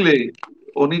শিখলে?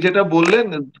 উনি যেটা বললেন,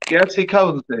 क्या सीखा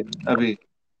उनसे अभी?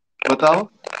 बताओ।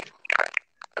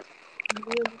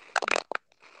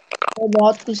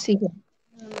 बहुत कुछ सीखा।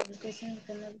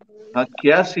 हाँ,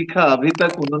 क्या सीखा अभी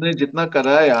तक उन्होंने जितना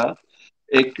कराया?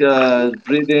 एक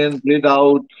ब्रीद इन, ब्रीद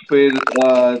आउट, फिर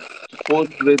फोर्स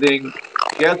ब्रीदिंग,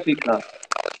 क्या सीखा?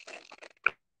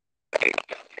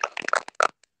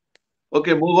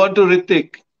 Okay, move on to Ritik.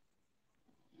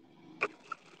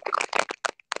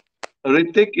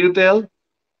 Ritik, you tell.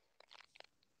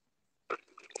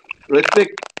 Ritik,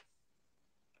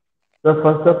 So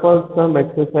first of all, some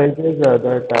exercises that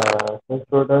just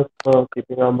told us for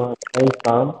keeping our mind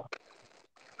calm.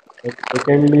 And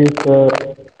secondly, sir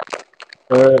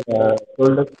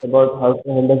told us about how to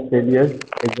handle failures.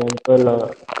 Example,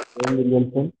 Wayne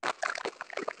Williamson.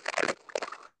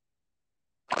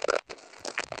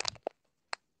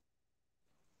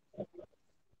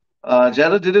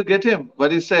 Jarrod, did you get him?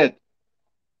 What he said?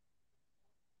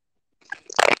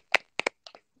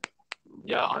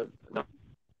 Yeah, no,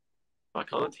 I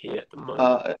can't hear at the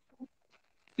moment.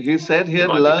 He said he It had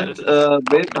might be better learned to just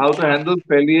bit in the how to chat. handle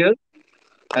failure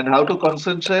and how to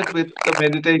concentrate with the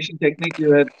meditation technique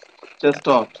you had just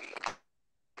taught.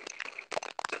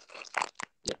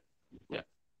 Yeah.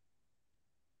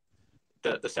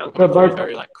 The sound So, coming through is but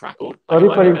very like crackled. Like it sorry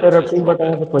might for be better to just interrupting, drop but I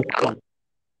it. have a question.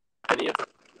 Any of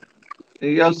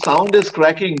Your sound is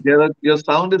cracking, Jarrod. Your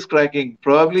sound is cracking.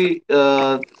 Probably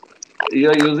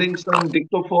you're using some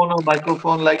dictaphone or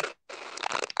microphone like.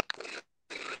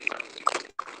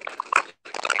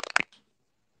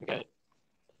 okay,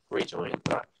 rejoin.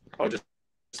 I'll just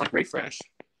like refresh.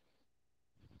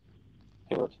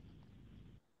 Hang on.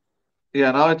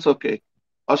 Yeah, now it's okay.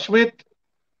 Ashmit,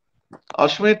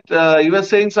 you were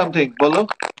saying something. Bolo?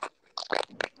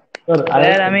 Sir,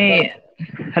 Sir, আমি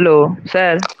hello,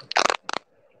 sir.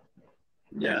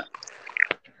 Yeah.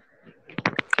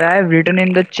 Sir, I have written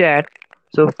in the chat.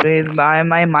 So please,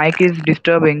 my mic is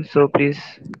disturbing. So please.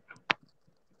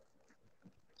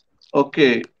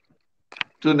 Okay.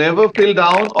 To never feel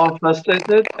down or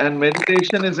frustrated, and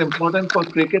meditation is important for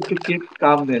cricket to keep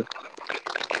calmness.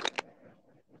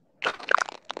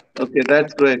 Okay,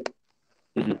 that's great.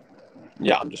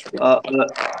 Yeah, I'm just Uh, uh,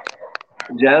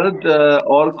 Jarrod,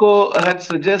 Orko had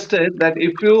suggested that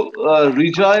if you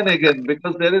rejoin again,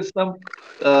 because there is some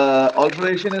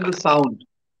alteration in the sound.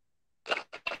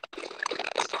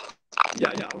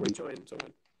 yeah, I'll rejoin. So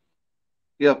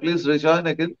Yeah, please rejoin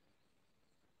again.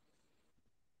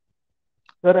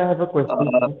 sir, I have a question.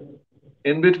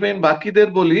 In between বাকিদের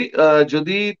বলি,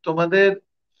 যদি তোমাদের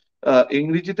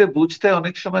ইংরেজিতে বুঝতে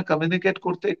অনেক সময় communicate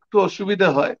করতে একটু অসুবিধা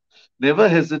হয়, নেভার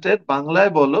হেজিটেট,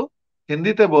 বাংলায় বলো,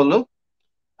 হিন্দিতে বলো,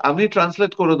 আমি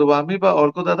ট্রান্সলেট করে দেবো, আমি বা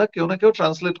অর্ক দাদা কেউ না কেউ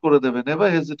ট্রান্সলেট করে দেবে। Never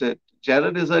hesitate.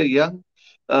 Jared is a young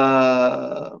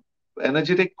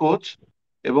energetic coach,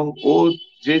 এবং ও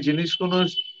যে জিনিসগুলো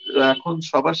এখন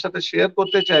সবার সাথে শেয়ার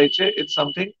করতে চাইছে, ইটস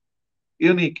সামথিং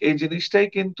ইউনিক। এই জিনিসটাই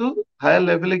কিন্তু হায়ার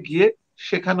লেভেলে গিয়ে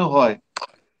শেখানো হয়।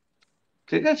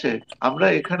 ঠিক আছে, আমরা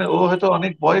এখানে, ও হয়তো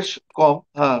অনেক বয়স কম।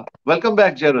 হ্যাঁ, welcome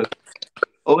back Jared,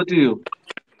 over to you.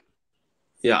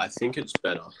 yeah, I think it's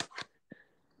better.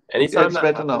 Yeah, Anytime it's that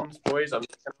better now. happens, boys, I'm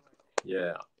just gonna,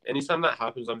 yeah. Anytime that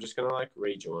happens, I'm just gonna like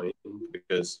rejoin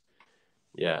because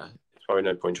yeah, there's probably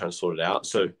no point trying to sort it out.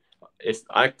 So if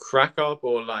I crack up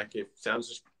or like if sounds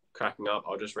just cracking up,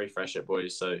 I'll just refresh it,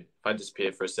 boys. So if I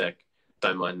disappear for a sec,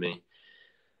 don't mind me.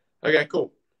 Okay, cool.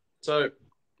 So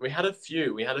we had a few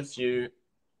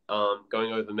going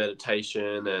over the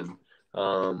meditation and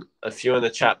a few in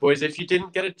the chat, boys. If you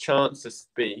didn't get a chance to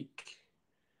speak,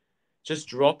 just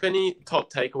drop any top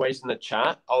takeaways in the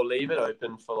chat. I'll leave it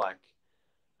open for like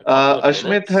a couple of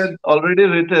Ashmit minutes. had already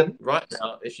written. Right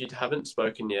now, if you haven't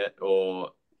spoken yet, or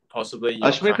possibly you're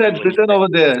Ashmit cracking had when you written over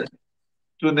there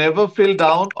to never feel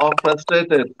down or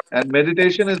frustrated, and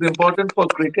meditation is important for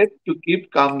cricket to keep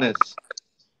calmness.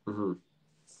 mm-hmm.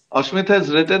 Ashmit has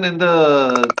written in the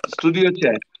studio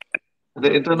chat, the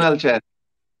internal chat.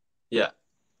 Yeah.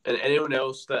 And anyone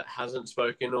else that hasn't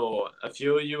spoken, or a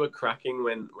few of you were cracking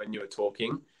when you were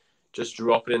talking, just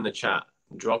drop it in the chat.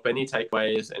 Drop any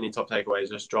takeaways, any top takeaways.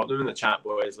 Just drop them in the chat,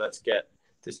 boys. Let's get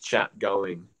this chat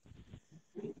going.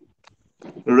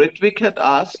 Ritwik had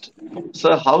asked,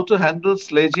 sir, how to handle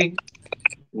sledging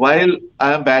while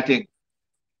I am batting?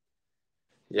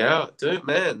 Yeah, dude,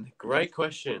 man, great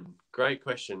question. Great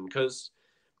question. Because,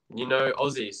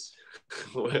 Aussies,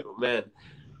 man,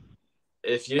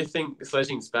 if you think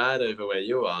sledging's bad over where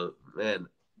you are, man,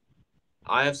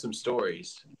 I have some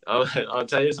stories. I'll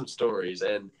tell you some stories,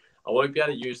 and I won't be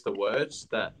able to use the words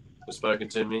that were spoken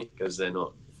to me because they're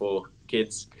not for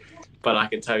kids, but I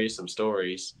can tell you some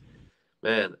stories.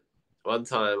 Man, one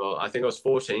time I think I was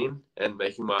 14 and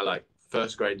making my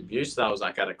first grade debut, so that was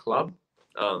at a club,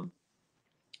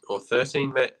 or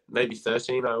 13, maybe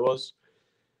 13 I was.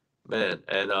 Man,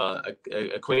 and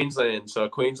a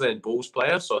Queensland Bulls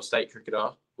player, so a state cricketer,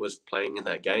 was playing in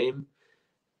that game,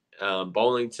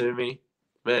 bowling to me.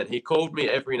 Man, he called me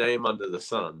every name under the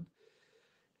sun.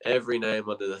 Every name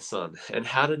under the sun. And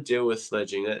how to deal with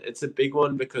sledging. It's a big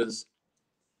one because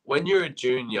when you're a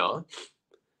junior,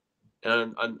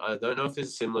 and I don't know if this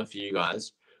is similar for you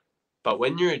guys, but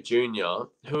when you're a junior,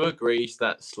 who agrees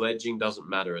that sledging doesn't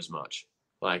matter as much?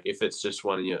 Like if it's just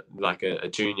one of your, like a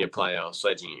junior player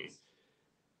sledging you.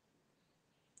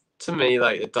 To me,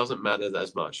 it doesn't matter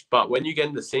as much. But when you get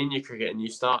into senior cricket and you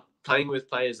start playing with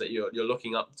players that you're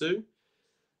looking up to,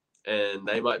 and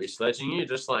they might be sledging you,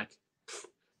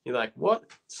 you're like, what?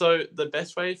 So the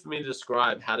best way for me to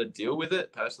describe how to deal with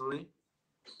it personally,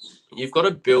 you've got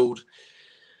to build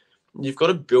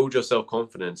your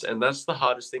self-confidence, and that's the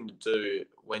hardest thing to do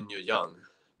when you're young,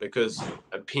 because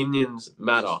opinions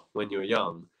matter when you're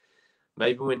young.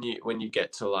 Maybe when you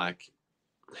get to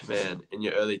in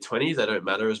your early 20s, they don't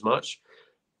matter as much.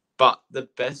 But the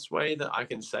best way that I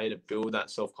can say to build that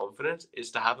self-confidence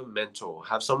is to have a mentor,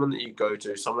 have someone that you go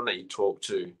to, someone that you talk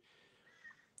to,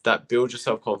 that builds your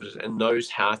self-confidence and knows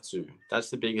how to. That's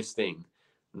the biggest thing.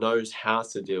 Knows how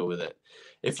to deal with it.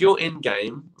 If you're in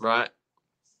game, right,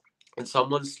 and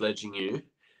someone's sledging you,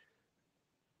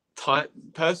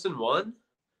 person one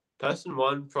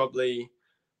probably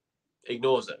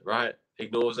ignores it, right?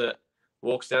 Ignores it,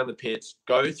 walks down the pitch,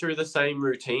 go through the same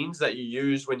routines that you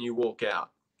use when you walk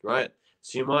out, right?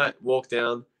 So you might walk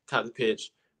down, tap the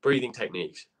pitch, breathing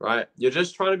techniques, right? You're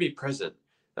just trying to be present.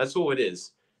 That's all it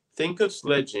is. Think of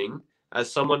sledging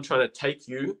as someone trying to take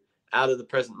you out of the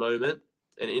present moment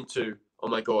and into, oh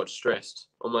my God, stressed.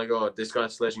 Oh my God, this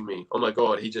guy's sledging me. Oh my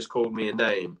God, he just called me a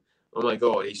name. Oh my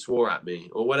God, he swore at me,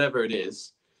 or whatever it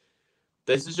is.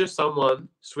 This is just someone,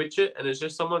 switch it, and it's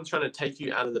just someone trying to take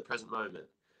you out of the present moment.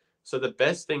 So the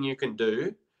best thing you can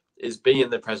do is be in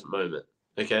the present moment,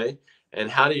 okay? And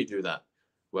how do you do that?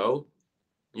 Well,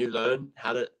 you learn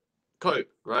how to cope,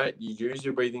 right? You use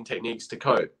your breathing techniques to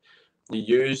cope. You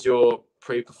use your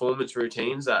pre-performance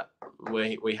routines that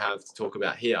we have to talk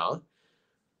about here.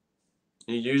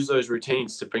 You use those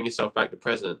routines to bring yourself back to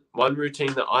present. One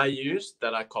routine that I used,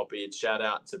 that I copied, shout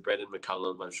out to Brendan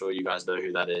McCullum, I'm sure you guys know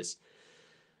who that is.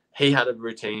 He had a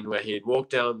routine where he'd walk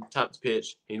down, tap the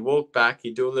pitch, he'd walk back,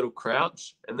 he'd do a little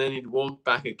crouch, and then he'd walk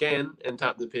back again and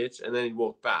tap the pitch, and then he'd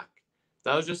walk back.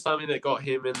 That was just something that got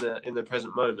him in the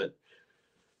present moment.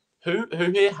 Who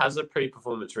here has a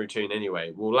pre-performance routine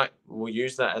anyway? We'll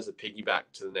use that as a piggyback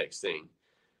to the next thing.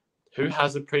 Who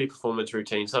has a pre-performance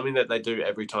routine, something that they do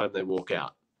every time they walk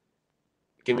out?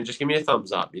 Just give me a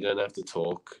thumbs up. You don't have to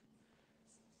talk.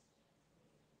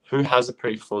 Who has a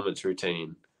pre-performance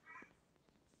routine?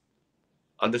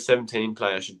 Under 17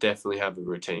 players should definitely have a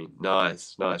routine.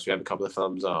 Nice. We have a couple of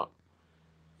thumbs up.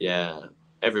 Yeah,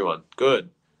 everyone. Good.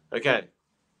 Okay.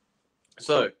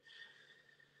 So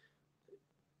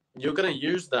you're going to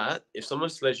use that. If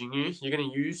someone's sledging you, you're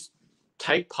going to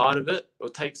take part of it or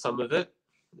take some of it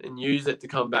and use it to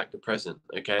come back to present.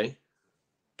 Okay.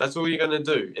 That's all you're going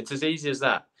to do. It's as easy as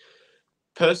that.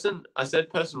 I said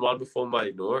person one before, might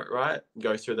ignore it, right?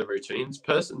 Go through the routines.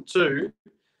 Person two,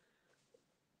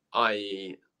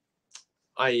 i.e.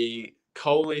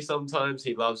 Coley, sometimes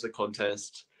he loves the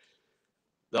contest.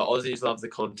 The Aussies love the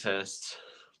contest.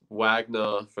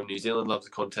 Wagner from New Zealand loves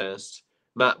the contest.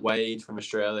 Matt Wade from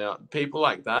Australia. People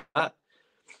like that.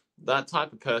 That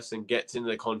type of person gets into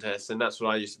the contest, and that's what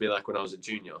I used to be like when I was a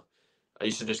junior. I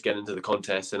used to just get into the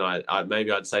contest, and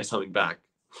I'd say something back,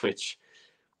 which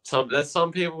there's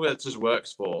some people that just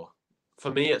works for.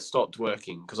 For me, it stopped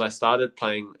working because I started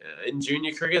playing in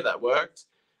junior cricket. That worked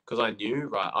because I knew,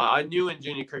 right? I knew in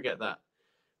junior cricket that,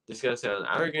 this is going to sound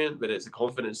arrogant, but it's a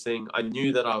confidence thing. I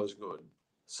knew that I was good,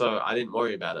 so I didn't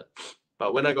worry about it.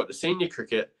 But when I got to senior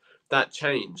cricket, that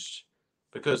changed.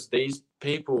 because these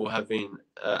people have been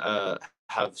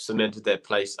have cemented their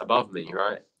place above me,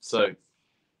 right? So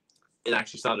it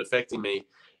actually started affecting me,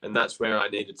 and that's where I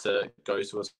needed to go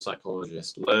to a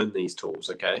psychologist, learn these tools.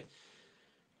 Okay,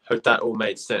 hope that all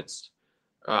made sense.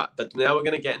 All right, but now we're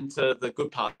going to get into the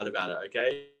good part about it.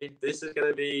 Okay, this is going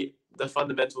to be the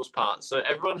fundamentals part. So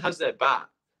everyone has their bat,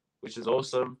 which is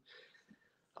awesome.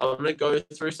 I'm going to go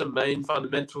through some main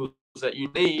fundamentals that you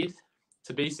need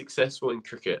to be successful in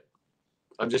cricket.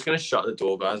 I'm just going to shut the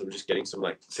door, guys. I'm just getting some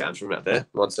like sounds from out there.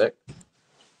 One sec.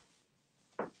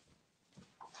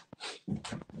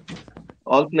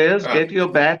 All players, All right. get your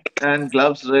bat and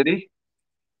gloves ready.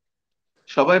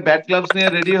 সবাই bat gloves নিয়ে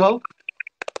ready হও।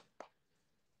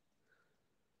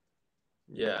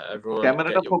 Yeah, everyone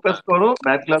ক্যামেরাটা get your focus bat. করো,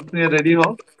 bat gloves নিয়ে ready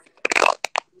হও।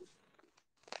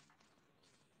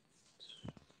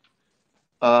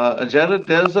 Jarrod,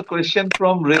 there's a question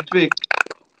from Ritvik.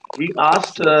 He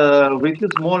asked, which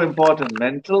is more important,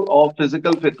 mental or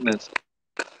physical fitness?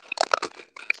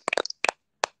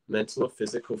 Mental or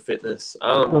physical fitness.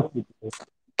 No fitness.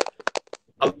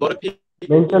 A lot of people,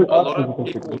 Mental a or lot of physical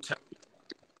people will fitness. tell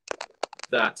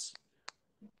that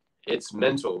it's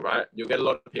mental, right? You'll get a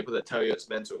lot of people that tell you it's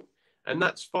mental, and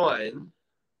that's fine.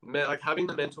 Like having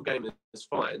the mental game is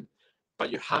fine, but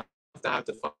you have to have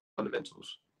the fundamentals,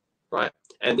 right?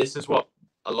 And this is what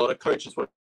a lot of coaches want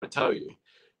to tell you,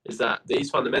 is that these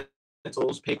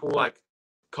fundamentals, people like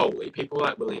Coley, people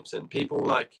like Williamson, people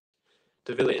like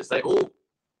De Villiers, they all,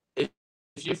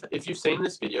 if you've seen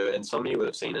this video, and some of you would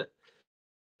have seen it,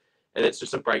 and it's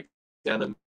just a breakdown of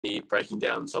me breaking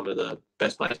down some of the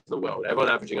best players in the world, everyone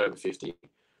averaging over 50,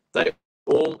 they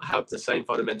all have the same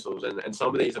fundamentals, and some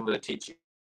of these I'm going to teach you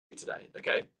today,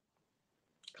 okay?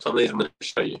 Some of these I'm going to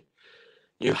show you.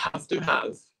 You have to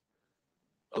have,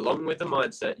 along with the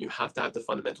mindset, you have to have the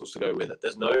fundamentals to go with it.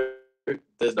 There's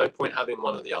no point having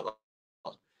one or the other.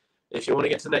 If you want to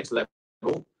get to the next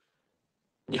level,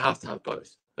 you have to have both,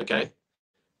 okay?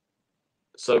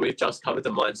 So we've just covered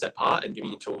the mindset part and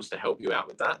giving you tools to help you out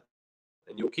with that.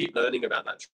 And you'll keep learning about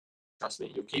that. Trust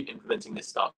me, you'll keep implementing this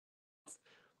stuff.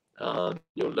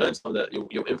 You'll learn some of that.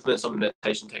 You'll implement some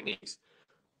meditation techniques.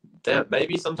 That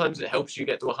maybe sometimes it helps you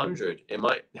get to 100. It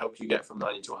might help you get from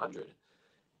 90 to 100.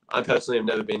 I personally have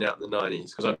never been out in the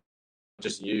 90s because I've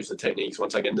just used the techniques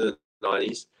once I get into the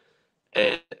 90s,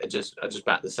 and I just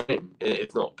bat the same,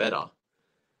 if not better.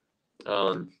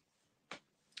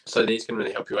 So these can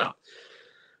really help you out.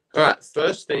 All right,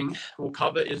 first thing we'll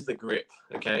cover is the grip,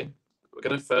 okay? We're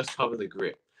going to first cover the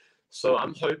grip. So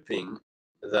I'm hoping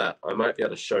that I might be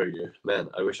able to show you. Man,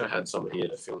 I wish I had someone here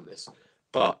to film this,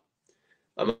 but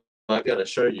I might be able to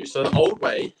show you. So the old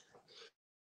way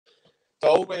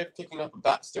of picking up a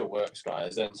bat still works,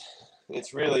 guys, and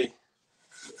it's really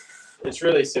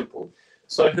simple.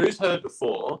 So who's heard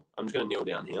before? I'm just going to kneel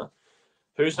down here.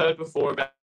 Who's heard before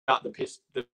about the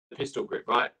pistol grip,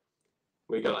 right?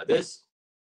 We go like this,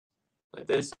 and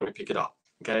we pick it up.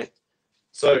 Okay,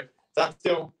 so that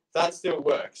still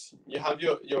works. You have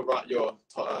your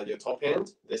top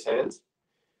hand, this hand.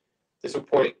 This will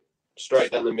point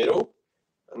straight down the middle,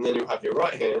 and then you'll have your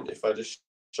right hand. If I just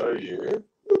show you,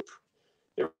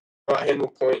 your right hand will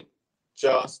point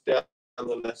just down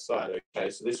the left side. Okay,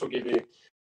 so this will give you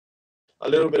a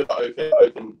little bit of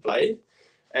open blade.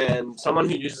 And someone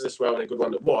who uses this well and a good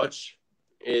one to watch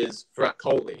is Virat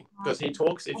Kohli, because he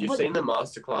talks, if you've seen the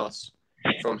masterclass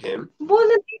from him,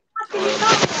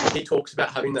 he talks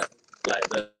about having that blade,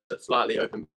 that slightly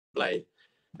open blade.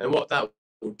 And what that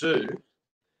will do,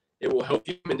 it will help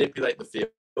you manipulate the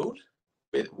field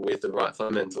with the right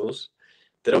fundamentals.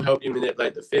 That'll help you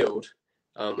manipulate the field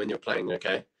when you're playing,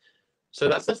 okay? So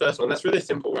that's the first one. That's really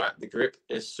simple, right? The grip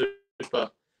is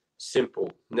super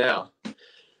simple. Now,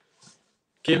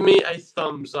 give me a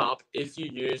thumbs up if you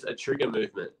use a trigger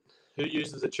movement. Who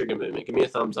uses a trigger movement? Give me a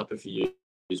thumbs up if you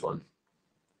use one.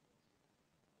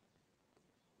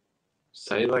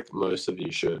 Say like most of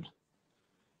you should.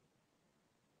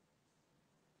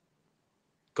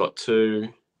 Got 2.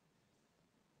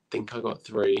 Think I got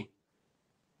 3.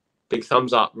 Big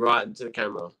thumbs up right into the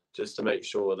camera just to make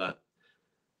sure that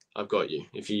I've got you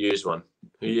if you use one.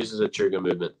 Who uses a trigger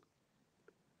movement?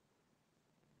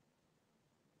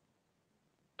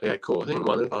 Okay, cool. I think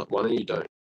one of you don't.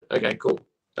 Okay, cool.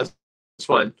 That's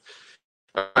fine.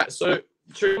 All right, so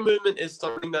trigger movement is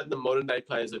something that the modern day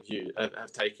players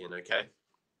have taken, okay?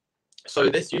 So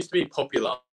this used to be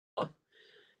popular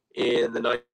in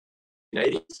the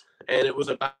 1980s, and it was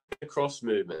a back across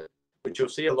movement, which you'll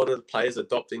see a lot of the players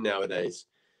adopting nowadays.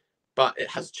 But it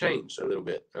has changed a little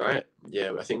bit, all right?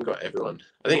 Yeah, I think we've got everyone.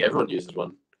 I think everyone uses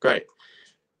one. Great.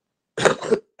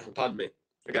 Pardon me.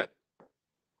 Okay.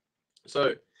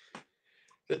 So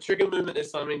the trigger movement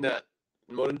is something that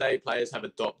modern day players have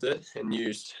adopted and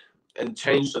used and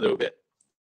changed a little bit.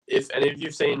 If any of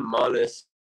you've seen Marnus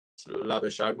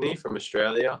Labuschagne from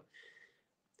Australia,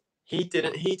 he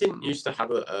didn't used to have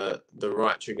the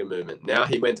right trigger movement. Now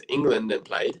he went to England and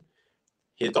played.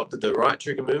 He adopted the right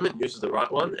trigger movement, uses the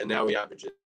right one, and now he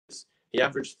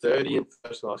averaged 30 in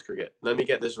first class cricket. Let me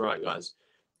get this right, guys.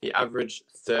 He averaged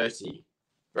 30,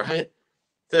 right?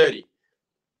 30.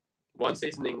 One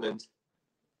season in England,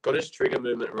 got his trigger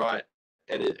movement right,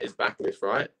 and his backlift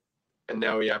right, and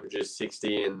now he averages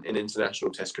 60 in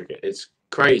international test cricket. It's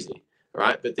crazy,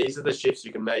 right? But these are the shifts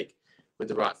you can make with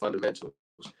the right fundamentals.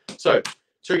 So,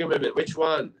 trigger movement, which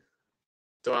one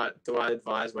do I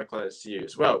advise my clients to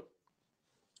use? Well,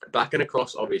 back and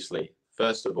across, obviously,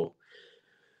 first of all.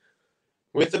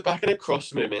 With the back and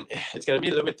across movement, it's going to be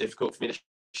a little bit difficult for me to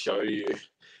show you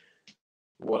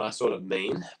what I sort of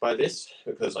mean by this,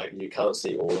 because like you can't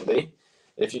see all of me.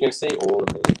 If you can see all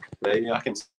of me, maybe I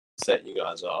can set you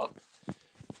guys up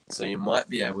so you might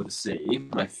be able to see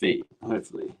my feet,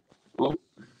 hopefully. Well,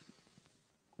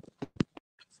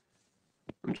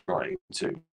 I'm trying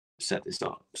to set this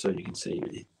up so you can see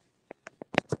me.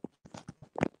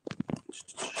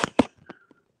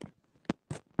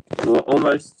 Well,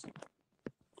 almost.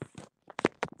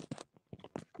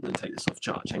 I'm going to take this off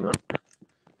charge, hang on.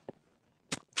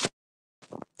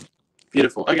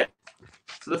 Beautiful, okay.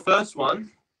 So the first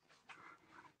one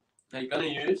that you're going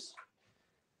to use,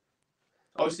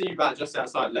 obviously you bat just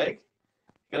outside leg.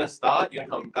 You're going to start, you're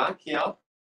going to come back here,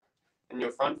 and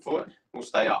your front foot will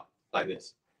stay up like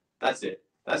this. That's it.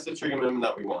 That's the trigger movement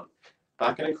that we want.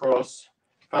 Back and across,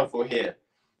 front foot here.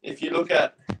 If you look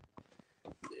at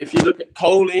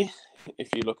Coley,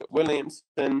 if you look at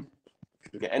Williamson, if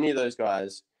you look at any of those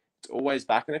guys, it's always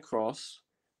back and across,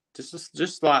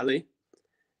 just slightly,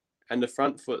 and the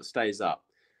front foot stays up.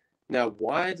 Now,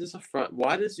 why are you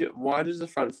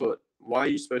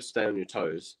supposed to stay on your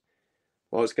toes?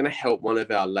 Well, it's going to help one of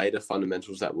our later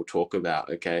fundamentals that we'll talk about,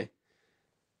 okay?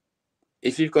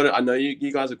 If you've got it, I know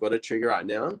you guys have got a trigger right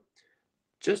now.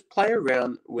 Just play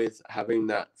around with having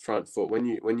that front foot when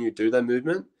you do that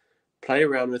movement. Play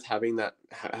around with having that,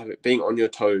 have it being on your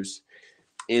toes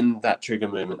in that trigger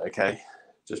movement, okay?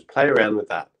 Just play around with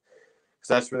that because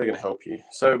that's really going to help you.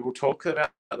 So we'll talk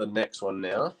about the next one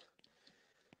now.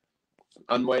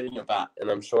 Unweighting your bat, and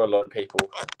I'm sure a lot of people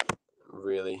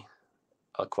really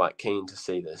are quite keen to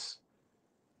see this.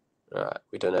 All right,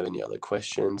 we don't have any other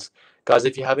questions. Guys,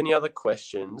 if you have any other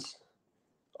questions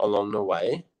along the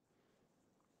way,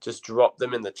 just drop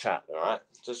them in the chat, all right?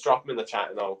 Just drop them in the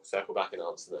chat and I'll circle back and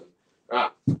answer them. All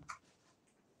right.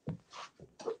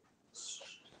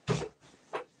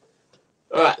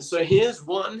 All right, so here's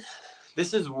one.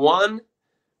 This is one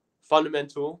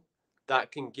fundamental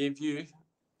that can give you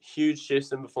huge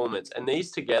shifts in performance. And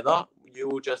these together, you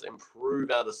will just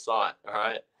improve out of sight, all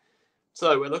right?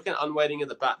 So we're looking at unweighting of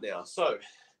the bat now. So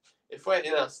if we're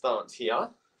in our stance here,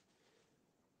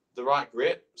 the right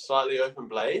grip, slightly open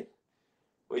blade,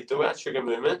 we do our trigger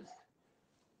movement.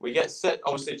 We get set,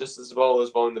 obviously, just as well as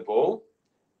bowling the ball.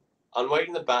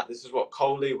 Unweighting the bat, this is what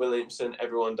Coley, Williamson,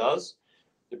 everyone does.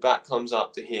 The bat comes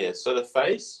up to here. So the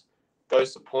face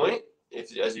goes to point,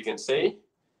 as you can see.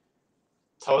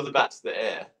 Toe of the bat to the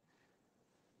air.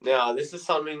 Now, this is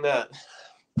something that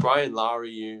Brian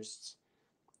Lowry used,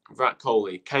 Virat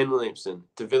Kohli, Kane Williamson,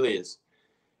 De Villiers.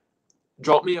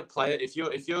 Drop me a player. If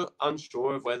you're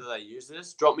unsure of whether they use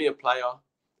this, drop me a player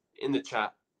in the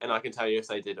chat and I can tell you if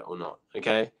they did it or not,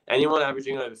 okay? Anyone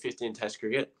averaging over 50 in test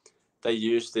cricket, they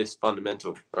use this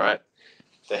fundamental, all right?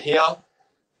 They're here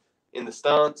in the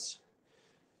stance,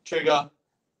 trigger,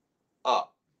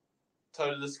 up,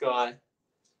 toe to the sky,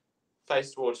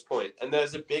 face towards point. And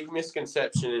there's a big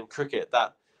misconception in cricket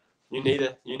that you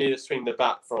need to swing the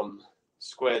bat from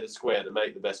square to square to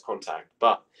make the best contact.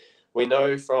 But we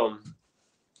know from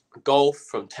golf,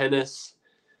 from tennis,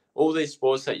 all these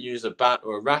sports that use a bat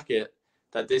or a racket,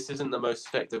 that this isn't the most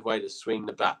effective way to swing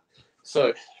the bat.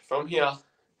 So from here,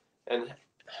 and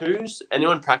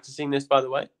anyone practicing this, by the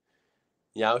way?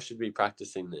 Yao should be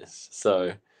practicing this.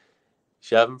 So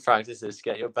if you haven't practiced this,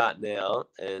 get your bat now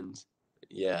and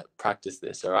yeah, practice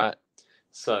this, all right?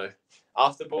 So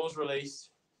after the ball's released,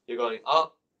 you're going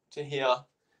up to here,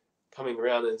 coming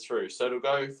around and through. So it'll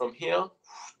go from here,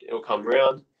 it'll come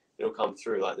round, it'll come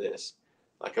through like this,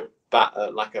 like a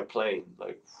bat, like a plane,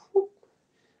 like whoop,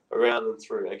 around and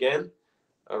through. Again,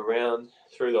 around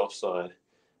through the offside.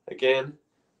 Again,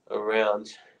 around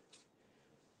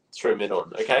through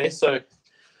mid-on. Okay, so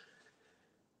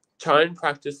try and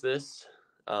practice this.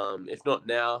 If not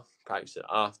now, practice it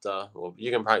after, or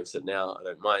you can practice it now. I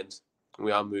don't mind.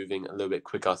 we are moving a little bit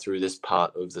quicker through this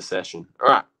part of the session. All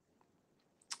right.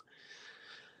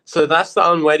 So that's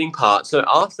the unweighting part. So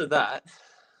after that,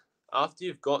 after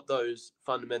you've got those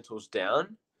fundamentals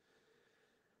down,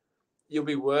 you'll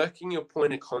be working your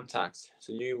point of contact.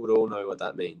 So you would all know what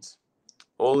that means.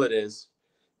 All it is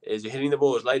you're hitting the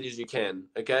ball as late as you can,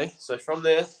 okay? So from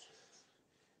there,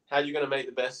 how you're going to make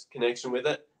the best connection with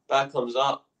it, bat comes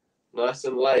up nice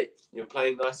and late. You're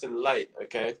playing nice and late,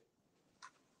 okay?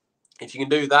 If you can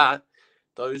do that,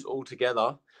 those all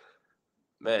together,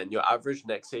 man, your average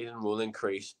next season will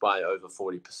increase by over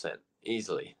 40%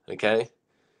 easily, okay?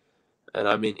 And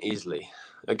I mean easily.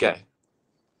 Okay.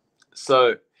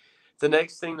 So the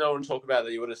next thing that I want to talk about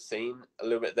that you would have seen a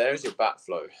little bit there is your bat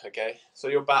flow, okay? So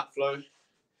your bat flow,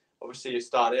 obviously you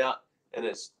start out and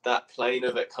it's that plane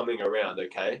of it coming around,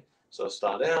 okay? So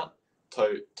start out,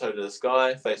 toe to the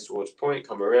sky, face towards point,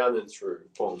 come around and through,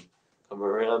 boom, come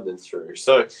around and through.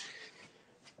 So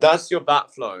that's your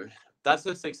bat flow. That's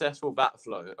a successful bat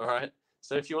flow, all right?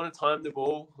 So if you want to time the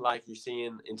ball like you see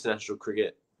in international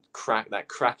cricket, that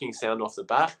cracking sound off the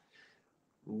bat,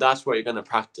 that's what you're going to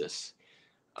practice.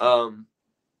 Putting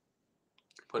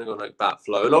on like bat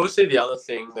flow. And obviously the other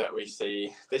thing that we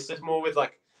see, this is more with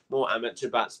like more amateur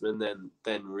batsmen than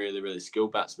really, really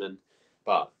skilled batsmen.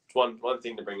 But one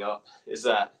thing to bring up is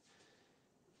that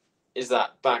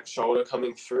back shoulder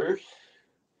coming through.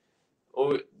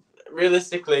 Or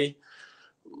realistically,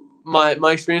 my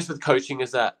experience with coaching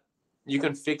is that you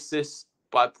can fix this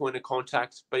by point of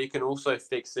contact, but you can also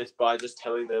fix this by just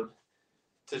telling them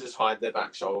to just hide their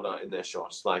back shoulder in their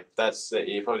shots. Like that's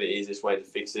probably the easiest way to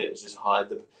fix it is just hide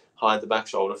the back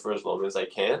shoulder for as long as they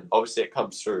can. Obviously, it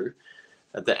comes through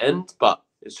at the end, but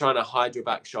it's trying to hide your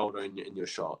back shoulder in your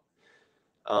shot.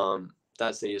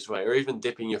 That's the easiest way. Or even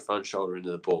dipping your front shoulder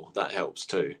into the ball. That helps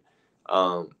too.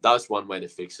 That's one way to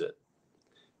fix it.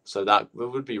 So that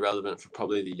would be relevant for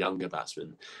probably the younger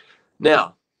batsmen.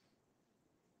 Now,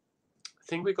 I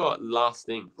think we got last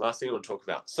thing I want to talk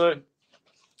about. So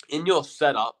in your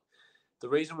setup, the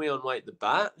reason we unweight the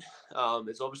bat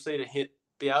is obviously to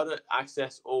be able to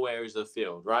access all areas of the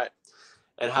field, right?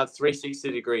 And have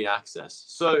 360-degree access.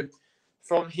 So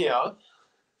from here,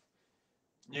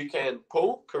 you can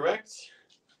pull, correct?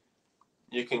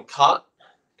 You can cut,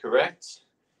 correct?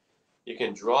 You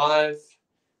can drive.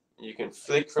 You can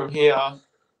flick from here.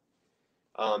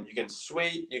 You can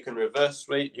sweep. You can reverse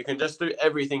sweep. You can just do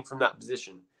everything from that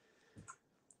position.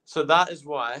 So that is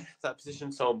why that position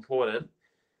is so important.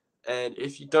 And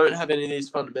if you don't have any of these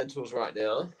fundamentals right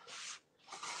now,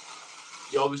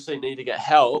 you obviously need to get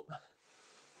help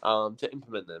to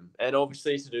implement them. And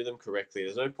obviously to do them correctly.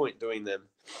 There's no point doing them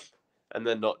and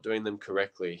then not doing them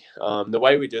correctly. The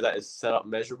way we do that is set up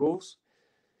measurables.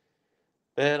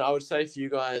 And I would say for you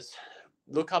guys,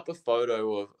 look up a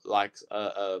photo of like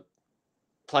a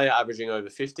player averaging over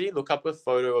 50. Look up a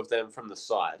photo of them from the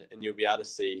side and you'll be able to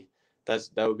see that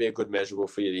would be a good measurable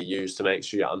for you to use to make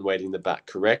sure you're unweighting the bat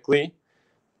correctly.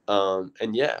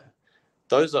 And yeah,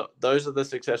 those are the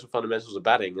successful fundamentals of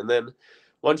batting. And then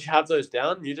once you have those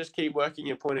down, you just keep working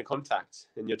your point of contact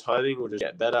and your timing will just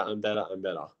get better and better and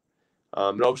better.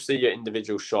 And obviously your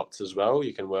individual shots as well,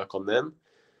 you can work on them.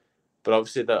 But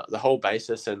obviously the whole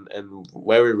basis and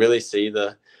where we really see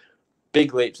the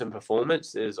big leaps in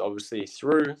performance is obviously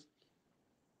through.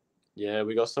 Yeah,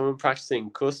 we got someone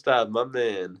practicing. Kustad, my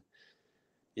man.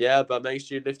 Yeah, but make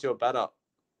sure you lift your bat up.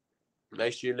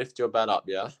 Make sure you lift your bat up,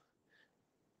 yeah?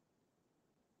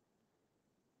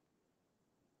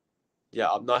 Yeah,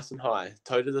 up nice and high.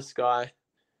 Toe to the sky.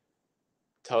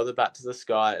 Toe the bat to the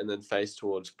sky and then face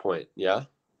towards point, yeah?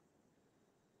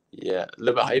 Yeah, a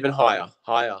little bit, even higher.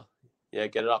 Higher. Yeah,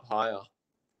 get it up higher.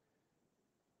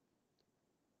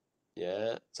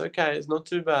 Yeah, it's okay. It's not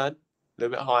too bad. A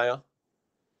little bit higher.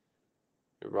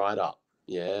 Right up.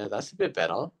 Yeah, that's a bit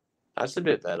better. That's a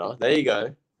bit better. There you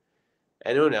go.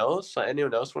 Anyone else?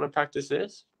 Anyone else want to practice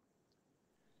this?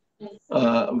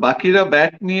 বাকিরা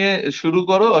bat নিয়ে শুরু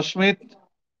করো. অস্মিত,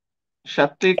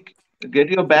 Shaptik, get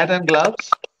your bat and gloves.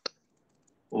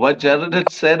 What Jarrod had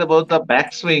said about the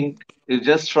backswing, you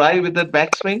just try with that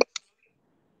backswing.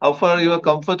 How far you are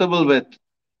comfortable with?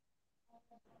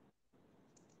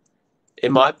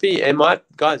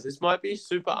 Guys, this might be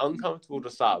super uncomfortable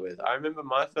to start with. I remember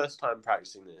my first time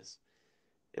practicing this.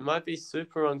 It might be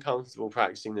super uncomfortable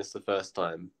practicing this the first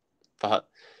time. But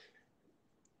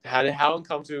how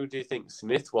uncomfortable do you think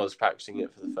Smith was practicing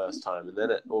it for the first time? And then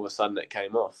all of a sudden it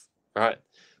came off, right?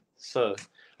 So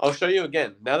I'll show you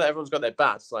again. Now that everyone's got their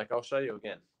bats, I'll show you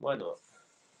again. Why not?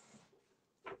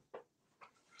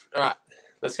 All right,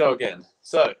 let's go again.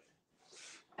 So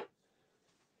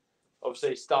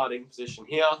obviously starting position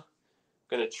here.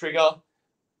 Going to trigger,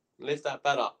 lift that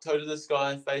bat up, toe to the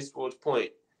sky, face towards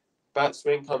point. Bat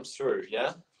swing comes through,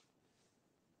 yeah?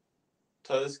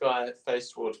 Toe to the sky,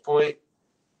 face towards point,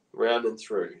 round and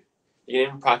through. You can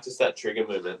even practice that trigger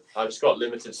movement. I've just got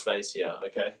limited space here,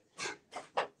 okay?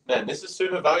 Man, this is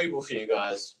super valuable for you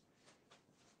guys.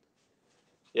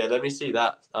 Yeah, let me see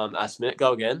that. Asmit,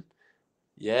 go again.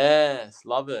 Yes,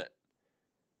 love it.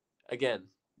 Again,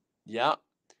 yeah.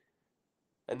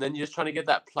 And then you're just trying to get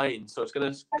that plane, so it's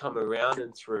going to come around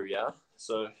and through, yeah?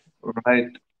 So, Right.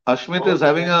 Ashmit is once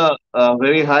having again, a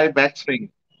very high backswing.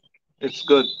 It's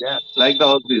good. yeah, Like the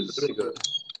Aussies. really good.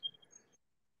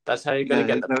 That's how you're going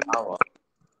Yeah, to get he's the having power.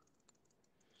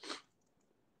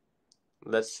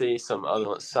 Let's see some other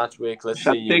ones. Satwik, let's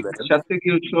see you, man. Shatik,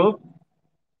 you show.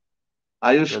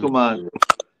 Ayush Let me Kumar. see.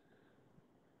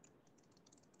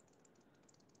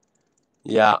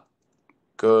 Yeah,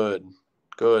 good.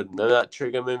 Good. Remember that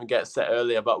trigger movement gets set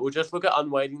earlier, but we'll just look at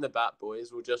unweighting the bat,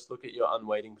 boys. We'll just look at your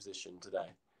unweighting position today.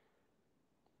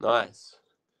 Nice.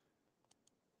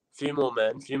 Few more,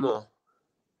 man. Few more.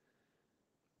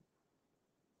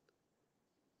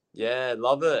 Yeah,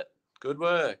 love it. Good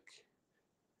work.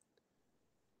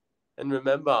 And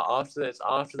remember, after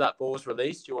that ball's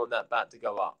released, you want that bat to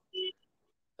go up.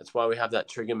 That's why we have that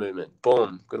trigger movement.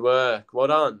 Boom. Good work. Well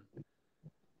done.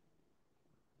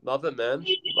 Love it, man.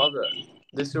 Love it.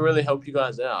 This will really help you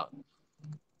guys out.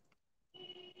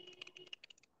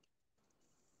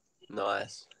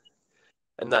 Nice.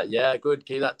 And that, yeah, good.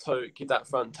 Keep that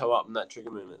front toe up and that trigger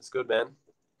movement. It's good, man.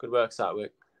 Good work, Satwik.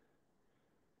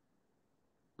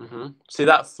 See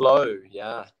that flow?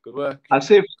 Yeah, good work.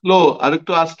 Asif, slow.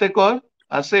 Arukto aste kor.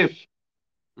 Asif.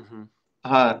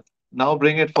 Now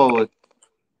bring it forward.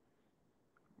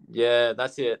 Yeah,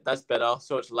 that's it. That's better.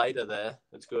 So it's later there.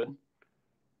 That's good.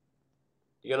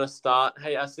 You're going to start.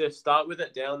 Hey, Asif, start with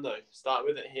it down, though. Start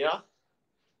with it here.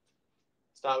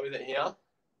 Start with it here.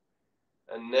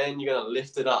 And then you're going to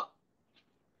lift it up.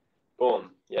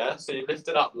 Boom. Yeah, so you lift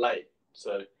it up late.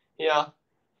 So here,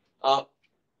 up,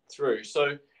 through.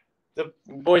 So the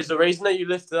reason that you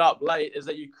lift it up late is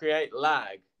that you create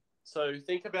lag. So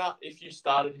think about if you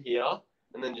started here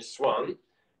and then just swung,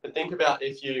 but think about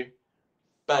if you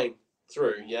bang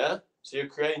through, yeah? So you're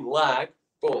creating lag,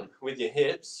 boom, with your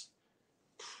hips,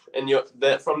 and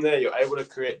from there you're able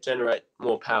to generate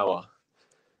more power.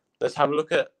 Let's have a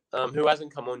look at who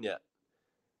hasn't come on yet.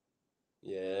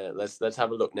 Yeah, let's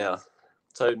have a look now.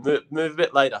 So move a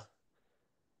bit later.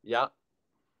 Yeah.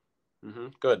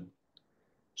 Good.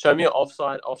 Show me your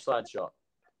offside shot.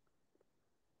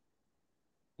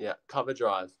 Yeah, cover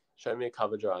drive. Show me a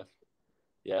cover drive.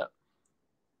 Yeah.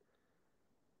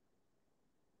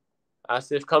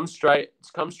 Asif, come straight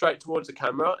towards the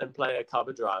camera and play a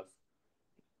cover drive.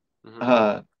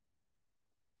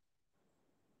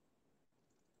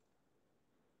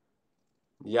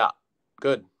 Yeah,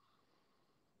 good.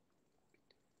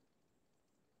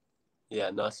 Yeah,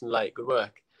 nice and late. Good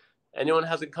work. Anyone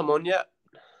hasn't come on yet?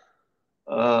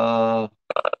 Shatik,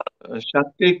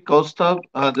 Kaustav.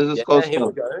 This is Yeah, Kaustav. here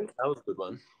we go. That was a good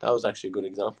one. That was actually a good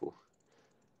example.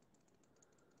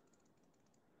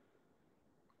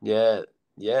 Yeah.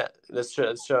 Let's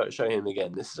show him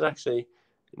again. This is actually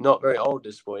not very old,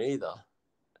 this boy either.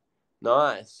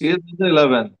 Nice. He is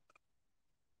 11.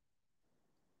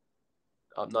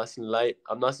 Up nice and late.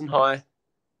 Up nice and high.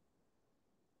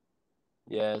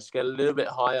 Yeah, just get a little bit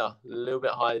higher. You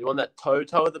want that toe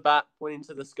of the bat pointing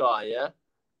to the sky, yeah?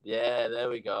 Yeah, there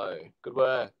we go. Good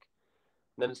work.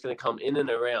 And then it's going to come in and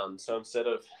around. So instead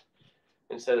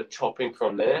of chopping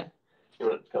from there, you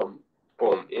want it to come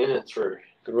boom in and through.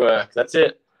 Good work. That's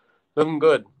it. Looking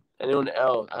good. Anyone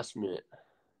else? Ask me it.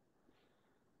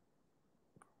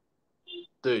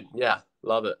 Dude, yeah,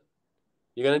 love it.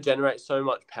 You're going to generate so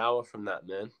much power from that,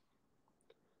 man.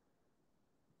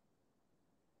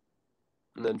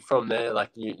 And then from there, like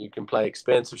you can play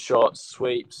expansive shots,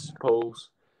 sweeps, pulls.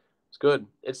 It's good.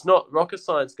 It's not rocket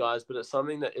science, guys, but it's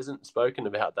something that isn't spoken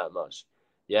about that much.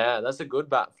 Yeah, that's a good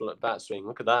bat swing.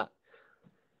 Look at that.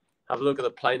 Have a look at the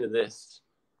plane of this.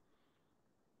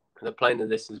 The plane of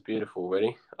this is beautiful.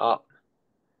 Ready? Up,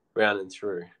 round and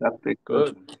through.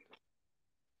 Good.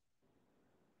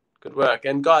 Good work.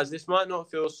 And guys, this might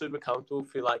not feel super comfortable.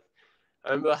 I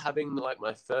remember having like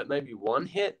my third, maybe one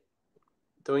hit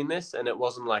doing this, and it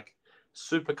wasn't like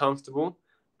super comfortable.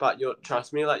 But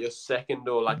trust me, like your second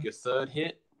or like your third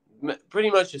hit, pretty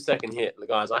much your second hit,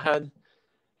 guys. I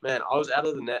was out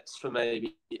of the nets for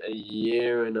maybe a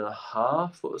year and a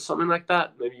half or something like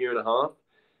that, maybe a year and a half.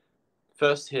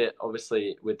 First hit,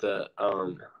 obviously, with the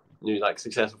new like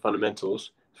successful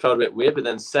fundamentals, felt a bit weird, but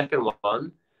then second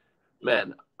one,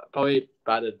 man, probably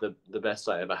batted the best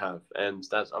I ever have, and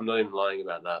I'm not even lying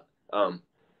about that. It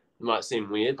might seem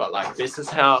weird, but like this is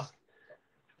how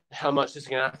much this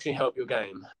can actually help your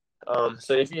game.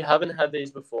 So if you haven't had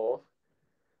these before,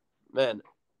 man,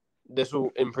 this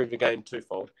will improve your game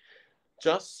twofold.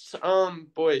 Just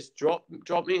boys, drop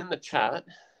me in the chat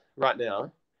right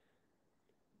now.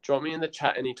 Drop me in the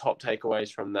chat any top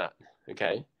takeaways from that.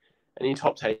 Okay, any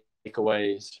top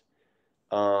takeaways.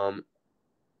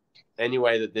 Any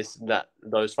way that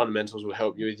those fundamentals will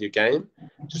help you with your game,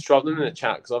 just drop them in the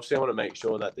chat, because obviously I want to make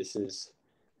sure that this is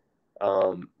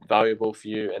valuable for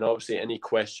you. And obviously any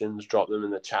questions, drop them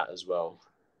in the chat as well.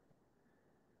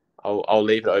 I'll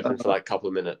leave it open for like a couple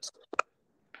of minutes.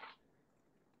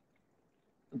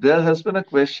 There has been a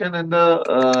question in the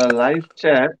live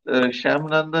chat.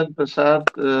 Shyamnandan Prasad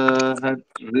had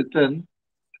written,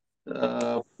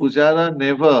 Pujara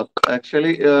never.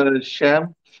 Actually,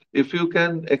 Shyam, if you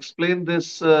can explain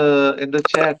this in the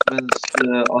chat, means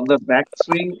on the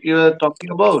backswing you are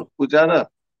talking about, Pujara.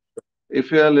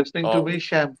 If you are listening to me,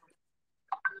 Shyam,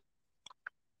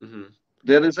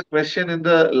 there is a question in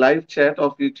the live chat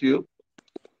of YouTube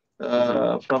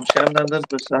from Shyamnandan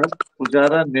Prasad.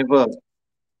 Pujara never.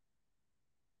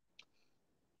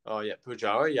 Oh yeah,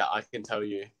 Pujara. Yeah, I can tell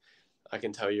you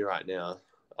right now.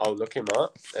 I'll look him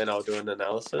up and I'll do an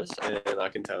analysis, and I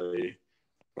can tell you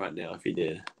right now if he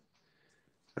did.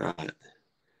 All right,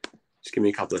 just give me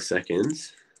a couple of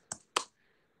seconds.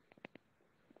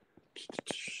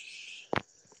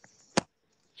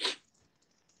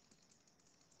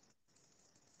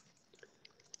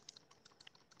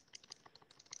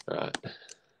 All right.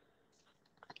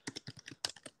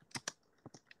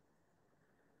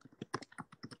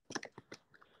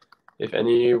 If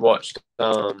any of you watched,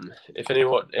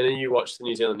 any of you watched the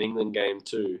New Zealand England game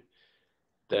too,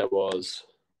 there was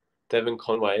Devon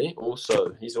Conway.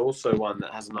 Also, he's also one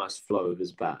that has a nice flow of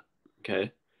his bat.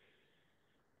 Okay.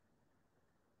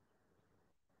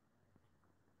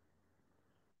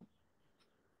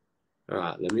 All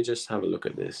right. Let me just have a look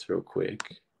at this real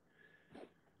quick.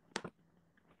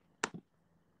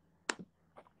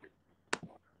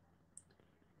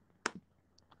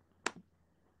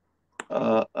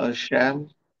 Shyam,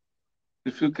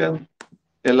 if you can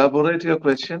elaborate your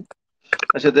question.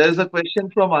 Achha, there is a question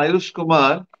from Ayush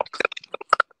Kumar.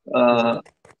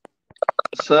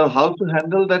 Sir, how to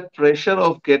handle that pressure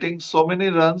of getting so many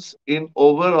runs in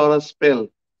over or a spell?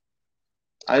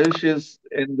 Ayush is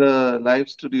in the live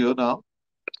studio now.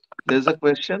 There's a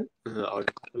question in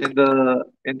the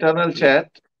internal chat.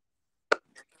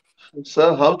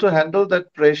 Sir, how to handle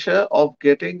that pressure of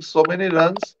getting so many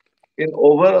runs in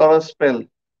over or a spell?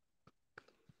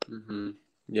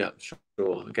 Yeah, sure.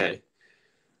 Okay.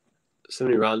 So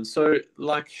many runs. So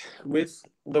like with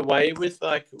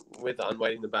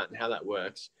unweighting the bat and how that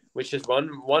works, which is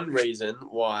one reason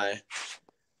why,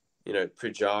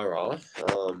 Pujara,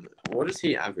 what does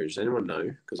he average? Does anyone know?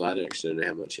 Because I actually don't know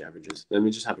how much he averages. Let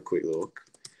me just have a quick look,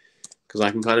 because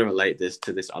I can kind of relate this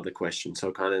to this other question. So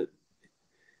I kind of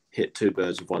hit two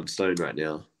birds with one stone right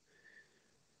now.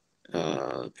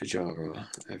 Pujara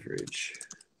average.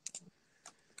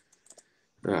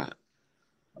 All right.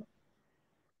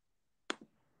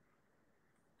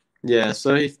 Yeah,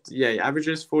 so he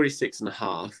averages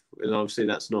 46.5, and obviously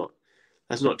that's not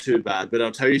too bad. But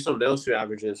I'll tell you someone else who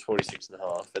averages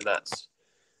 46.5, and that's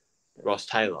Ross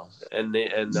Taylor. And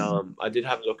I did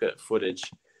have a look at footage.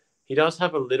 He does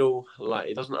have a little,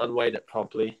 he doesn't unweight it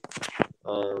properly.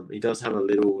 He does have a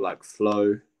little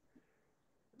flow,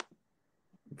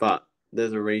 but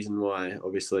there's a reason why.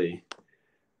 Obviously,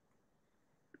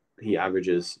 he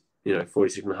averages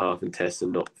 46.5 in tests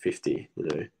and not 50.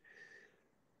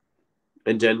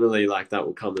 And generally, that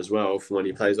will come as well from when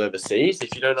he plays overseas.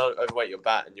 If you don't overweight your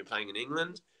bat and you're playing in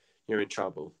England, you're in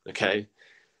trouble, okay?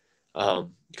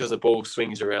 Because the ball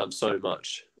swings around so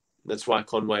much. That's why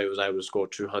Conway was able to score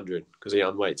 200, because he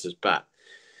unweights his bat.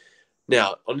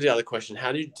 Now, on to the other question.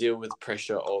 How do you deal with the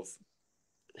pressure of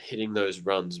hitting those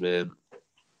runs, man?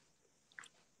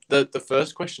 The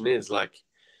first question is,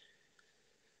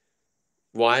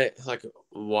 why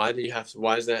do you have to,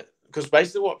 why is that? Because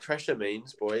basically what pressure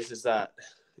means, boys, is that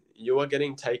you are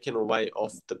getting taken away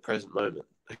off the present moment,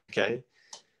 okay?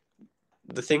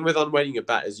 The thing with unweighting your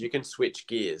bat is you can switch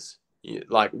gears.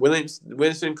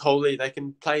 Williamson, Coley, they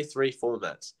can play 3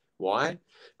 formats. Why?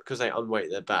 Because they unweight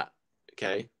their bat,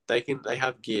 okay? They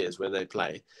have gears when they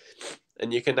play.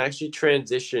 And you can actually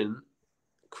transition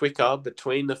quicker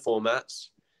between the formats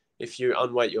if you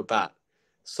unweight your bat.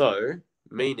 So,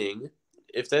 meaning,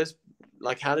 if there's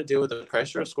how to deal with the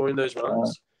pressure of scoring those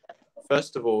runs,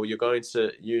 first of all, you're going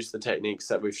to use the techniques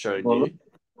that we've shown you.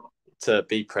 to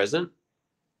be present.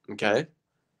 Okay,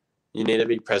 you need to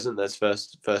be present. That's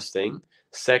first thing.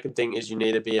 Second thing is you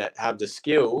need to have the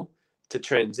skill to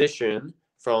transition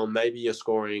from maybe you're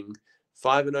scoring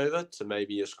 5 and over to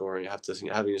maybe you're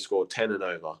having to score 10 and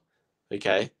over.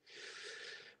 Okay,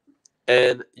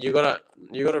 and you gotta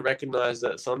recognize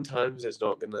that sometimes it's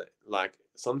not gonna, like,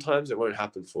 sometimes it won't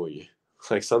happen for you.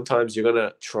 Like, sometimes you're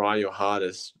gonna try your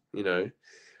hardest. You're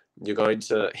going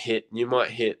to you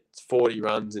might hit 40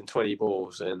 runs in 20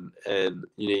 balls, and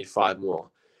you need 5 more.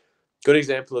 Good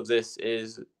example of this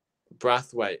is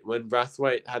Brathwaite. When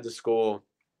Brathwaite had to score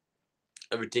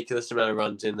a ridiculous amount of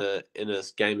runs in a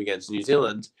game against New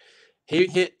Zealand, he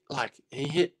hit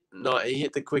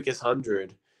the quickest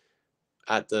 100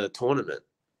 at the tournament.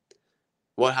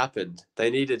 What happened? They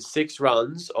needed 6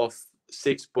 runs off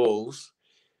 6 balls,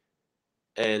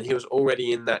 and he was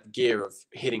already in that gear of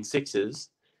hitting sixes,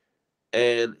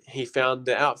 and he found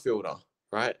the outfielder,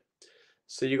 right?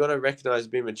 So you got to recognize,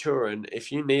 be mature, and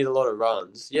if you need a lot of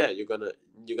runs, yeah, you're gonna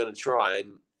try.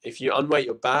 And if you unweight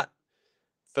your bat,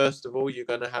 first of all, you're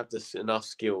gonna have this enough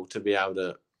skill to be able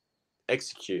to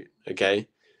execute. Okay,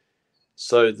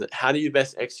 so how do you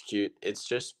best execute? It's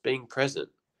just being present.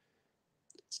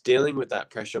 It's dealing with that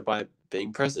pressure by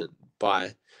being present,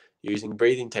 by using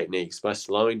breathing techniques, by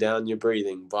slowing down your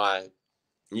breathing, by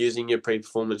using your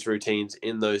pre-performance routines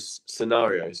in those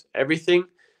scenarios. Every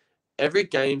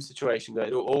game situation,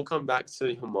 it'll all come back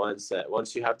to your mindset.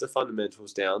 Once you have the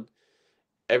fundamentals down,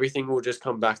 everything will just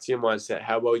come back to your mindset,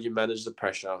 how well you manage the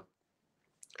pressure,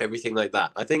 everything like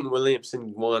that. I think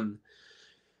Williamson won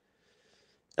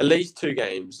at least 2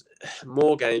 games,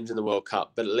 more games in the World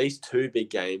Cup, but at least 2 big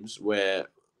games where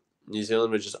New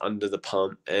Zealand were just under the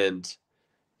pump, and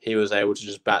he was able to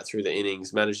just bat through the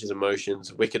innings, manage his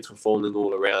emotions. Wickets were falling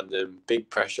all around him, big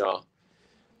pressure.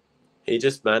 He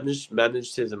just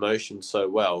managed his emotions so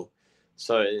well.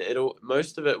 So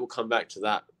most of it will come back to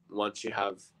that once you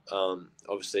have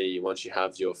once you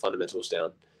have your fundamentals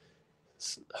down.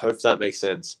 Hope that makes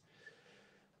sense.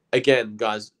 Again,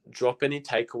 guys, drop any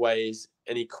takeaways,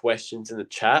 any questions in the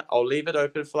chat. I'll leave it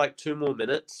open for like 2 more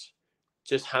minutes.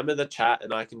 Just hammer the chat,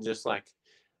 and I can just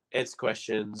answer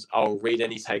questions. I'll read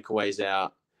any takeaways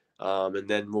out, and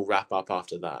then we'll wrap up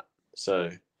after that. So,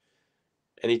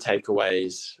 any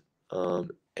takeaways,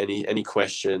 any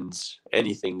questions,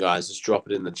 anything, guys, just drop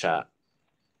it in the chat.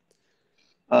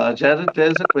 Jarrod,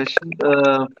 there's a question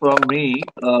from me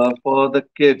for the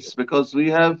kids, because we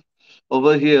have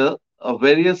over here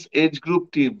various age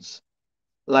group teams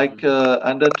like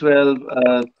under 12.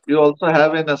 You also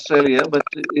have in Australia, but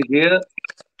here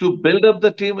to build up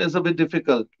the team is a bit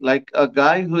difficult. Like a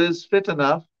guy who is fit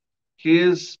enough, he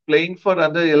is playing for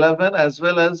under 11 as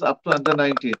well as up to under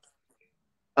 19,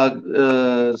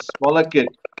 a smaller kid.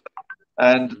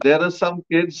 And there are some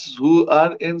kids who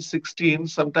are in 16,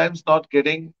 sometimes not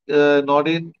getting not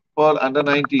in for under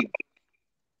 19.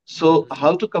 So,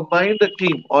 how to combine the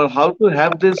team or how to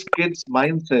have this kid's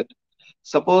mindset?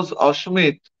 Suppose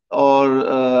Ashmit or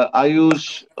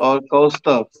Ayush or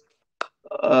Kaustav,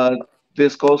 uh,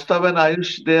 this Kaustav and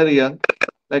Ayush, they're young.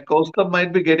 Like Kaustav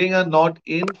might be getting a nod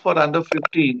in for under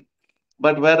 15,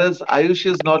 but whereas Ayush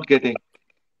is not getting.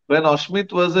 When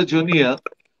Ashmit was a junior,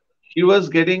 he was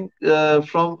getting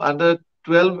from under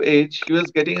 12 age, he was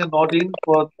getting a nod in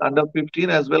for under 15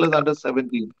 as well as under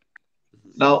 17.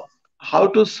 Now, how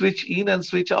to switch in and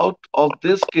switch out of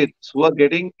these kids who are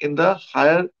getting in the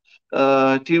higher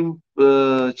team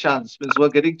chance, means who are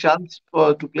getting chance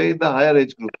to play in the higher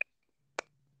age group.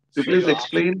 So So please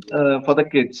explain for the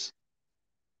kids.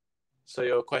 So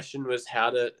your question was how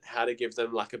to give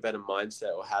them like a better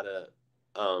mindset, or how to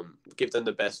give them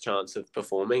the best chance of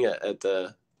performing at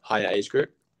the higher age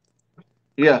group?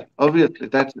 Yeah, obviously,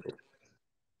 that's it.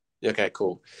 Okay,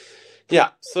 cool. Yeah,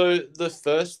 so the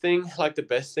first thing, like the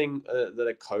best thing that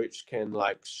a coach can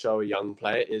like show a young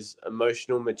player is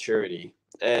emotional maturity.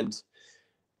 And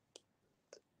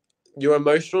your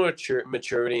emotional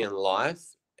maturity in life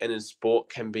and in sport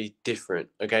can be different.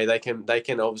 Okay, they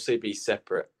can obviously be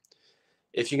separate.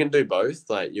 If you can do both,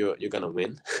 like you're gonna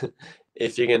win.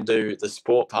 If you can do the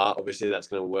sport part, obviously that's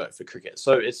going to work for cricket.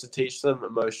 So it's to teach them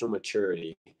emotional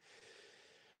maturity,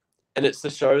 and it's to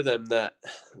show them that,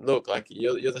 look, like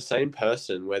you're the same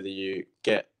person whether you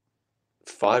get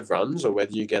 5 runs or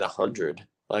whether you get 100.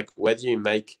 Like whether you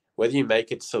make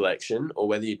a selection or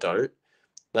whether you don't,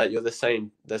 like you're the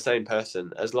same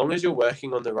person. As long as you're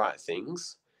working on the right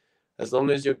things, as long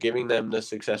as you're giving them the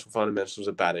successful fundamentals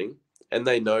of batting, and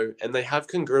they know and they have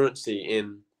congruency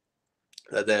in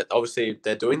that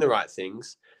they're doing the right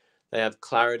things, they have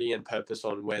clarity and purpose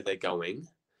on where they're going,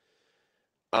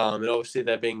 and obviously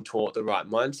they're being taught the right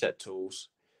mindset tools,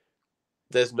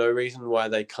 there's no reason why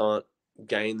they can't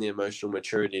gain the emotional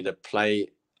maturity to play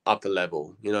up a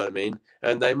level. You know what I mean?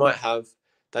 And they might have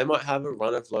a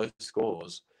run of low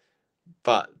scores,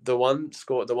 but the one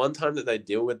time that they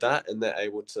deal with that and they're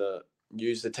able to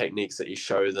use the techniques that you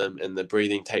show them and the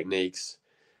breathing techniques,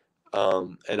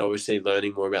 and obviously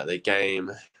learning more about their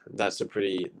game,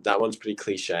 that one's pretty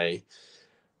cliche,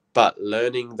 but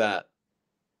learning that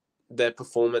their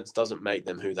performance doesn't make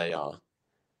them who they are.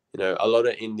 You know, a lot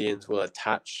of Indians will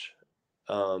attach,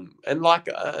 and like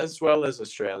as well as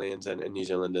Australians and New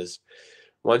Zealanders,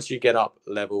 once you get up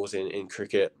levels in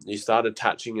cricket, you start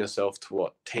attaching yourself to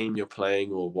what team you're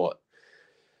playing or what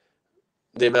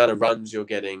the amount of runs you're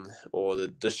getting or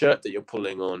the shirt that you're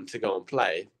pulling on to go and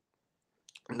play.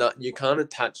 No, you can't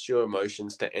attach your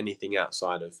emotions to anything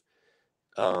outside of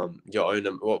your own,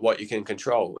 what you can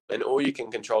control, and all you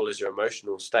can control is your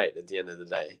emotional state at the end of the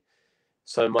day.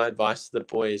 So my advice to the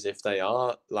boys, if they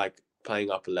are like playing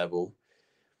up a level,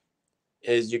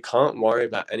 is you can't worry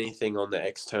about anything on the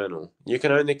external. You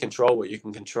can only control what you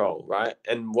can control, right?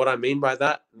 And what I mean by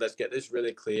that, let's get this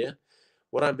really clear.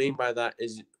 What I mean by that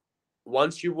is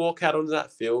once you walk out onto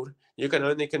that field, you can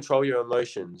only control your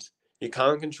emotions. You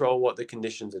can't control what the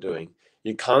conditions are doing.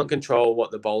 You can't control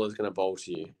what the bowler is going to bowl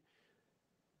to you.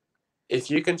 If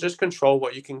you can just control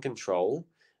what you can control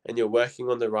and you're working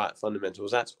on the right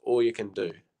fundamentals, that's all you can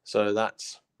do. So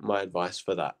that's my advice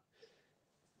for that.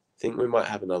 I think we might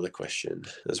have another question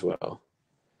as well.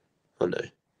 Oh no.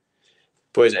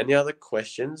 Boys, any other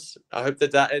questions? I hope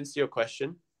that answers your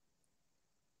question.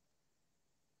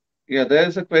 Yeah, there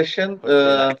is a question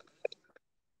Cool.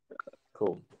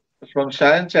 from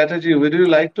Shayan Chatterjee. Would you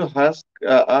like to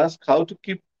ask how to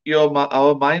keep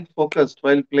our mind focused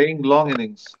while playing long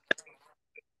innings?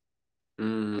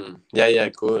 Yeah,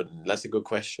 good. That's a good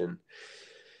question.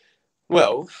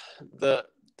 Well, the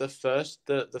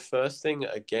first thing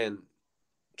again,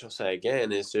 which I'll say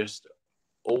again, is just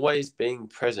always being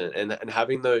present and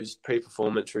having those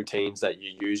pre-performance routines that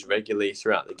you use regularly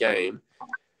throughout the game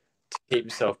to keep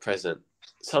yourself present.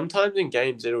 Sometimes in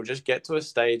games, it'll just get to a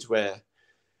stage where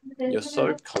you're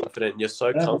so confident, you're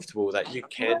so comfortable that you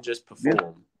can just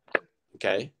perform.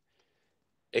 Okay?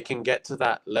 It can get to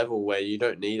that level where you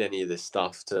don't need any of this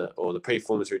stuff or the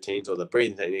pre-performance routines or the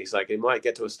breathing techniques. Like it might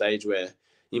get to a stage where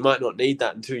you might not need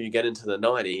that until you get into the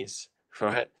 90s,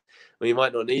 right? Or you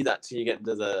might not need that till you get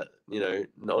into the,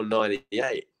 on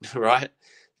 98, right?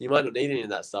 You might not need any of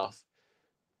that stuff.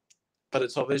 But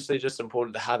it's obviously just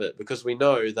important to have it because we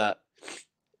know that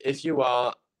if you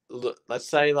are, let's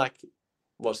say like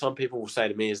what some people will say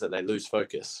to me is that they lose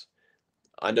focus.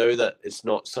 I know that it's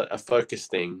not a focus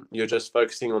thing. You're just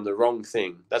focusing on the wrong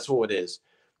thing. That's all it is.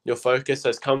 Your focus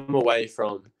has come away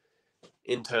from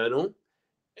internal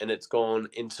and it's gone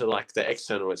into like the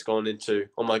external. It's gone into,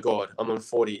 oh my God, I'm on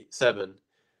 47.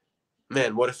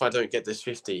 Man, what if I don't get this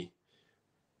 50?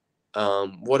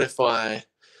 What if I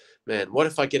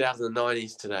get out of the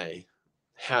 90s today?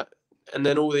 And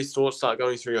then all these thoughts start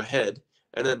going through your head.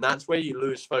 And then that's where you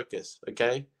lose focus.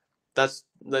 Okay. Let's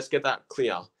get that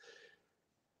clear.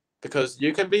 Because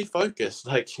you can be focused,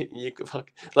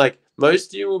 like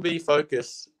most of you will be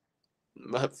focused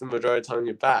for the majority of the time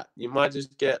you bat. You might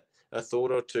just get a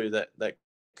thought or two that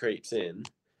creeps in,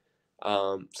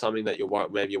 something that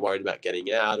maybe you're worried about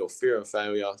getting out or fear of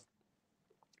failure.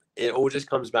 It all just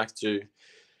comes back to,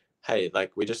 hey,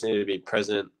 like we just need to be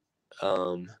present,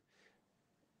 and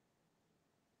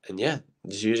yeah,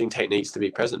 just using techniques to be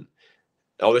present.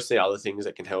 Obviously, other things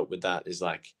that can help with that is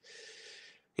like,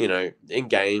 in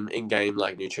game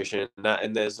like nutrition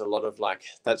and there's a lot of like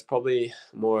that's probably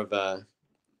more of a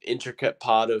intricate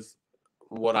part of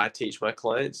what I teach my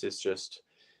clients is just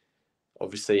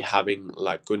obviously having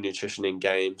like good nutrition in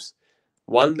games.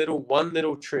 One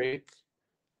little trick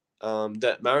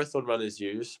that marathon runners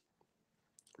use.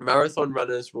 Marathon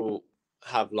runners will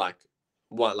have like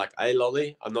a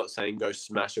lolly. I'm not saying go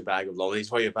smash a bag of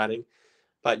lollies while you're batting,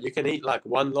 but you can eat like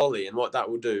one lolly, and what that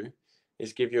will do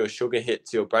is give you a sugar hit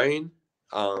to your brain,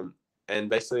 and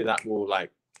basically that will like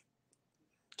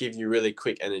give you really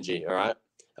quick energy. All right,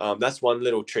 that's one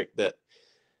little trick that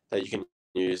you can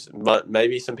use. But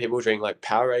maybe some people drink like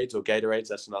Powerades or Gatorades.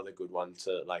 That's another good one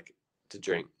to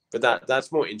drink. But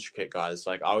that's more intricate, guys.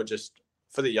 Like I would just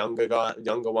for the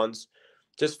younger ones,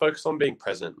 just focus on being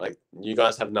present. Like you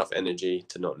guys have enough energy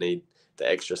to not need the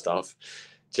extra stuff.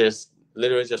 Just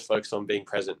literally just focus on being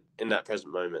present in that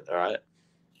present moment. All right.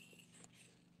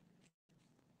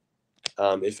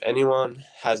 If anyone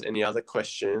has any other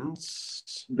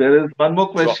questions, There is one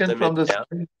more drop question them in from the now.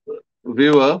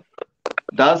 viewer.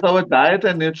 Does our diet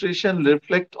and nutrition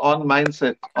reflect on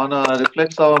mindset,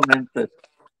 reflects our mindset?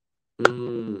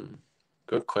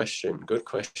 Good question. Good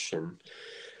question.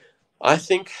 I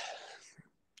think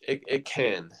it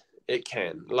can. It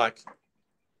can. Like,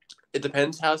 it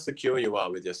depends how secure you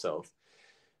are with yourself.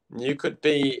 You could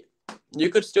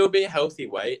still be a healthy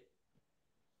weight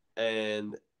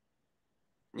and,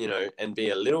 and be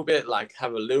a little bit like,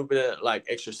 have a little bit of like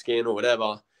extra skin or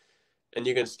whatever, and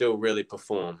you can still really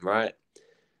perform, right?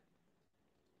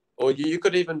 Or you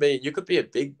could even be,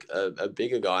 a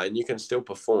bigger guy and you can still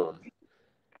perform.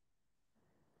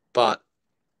 But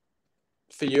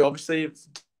for you, obviously,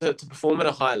 to perform at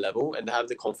a high level and to have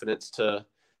the confidence to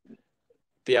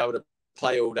be able to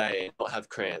play all day and not have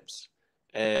cramps,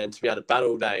 and to be able to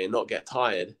battle all day and not get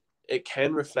tired, it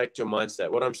can reflect your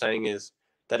mindset. What I'm saying is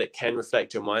that it can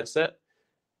reflect your mindset,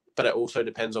 but it also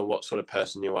depends on what sort of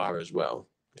person you are as well,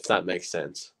 if that makes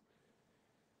sense.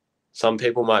 Some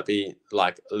people might be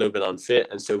like a little bit unfit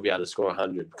and still be able to score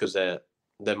 100 because their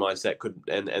mindset could,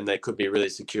 and they could be really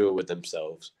secure with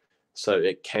themselves. So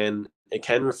it can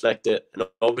reflect it. And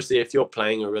obviously, if you're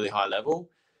playing a really high level,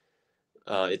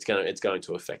 it's going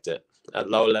to affect it. At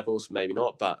lower levels, maybe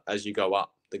not, but as you go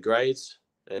up the grades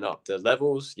and up the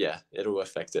levels, yeah, it'll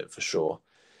affect it for sure.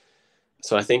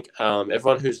 So I think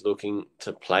everyone who's looking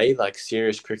to play like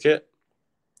serious cricket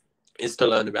is to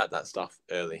learn about that stuff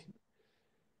early.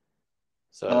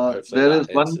 So hopefully there is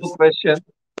that one answers. more question.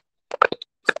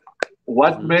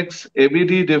 What makes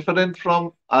ABD different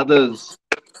from others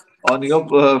on your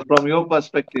from your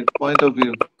perspective, point of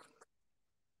view?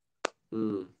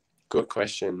 Good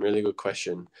question. Really good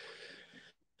question.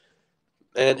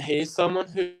 And he's someone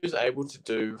who's able to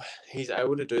do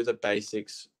the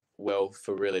basics well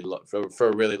for for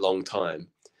a really long time.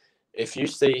 If you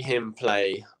see him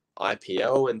play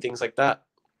IPL and things like that,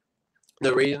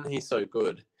 the reason he's so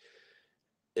good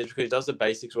is because he does the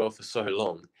basics well for so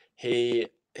long.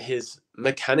 His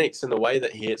mechanics and the way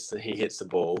that he hits the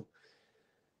ball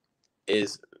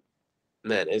is,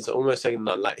 man, it's almost second to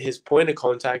none. Like, his point of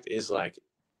contact is like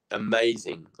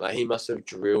amazing. Like, he must have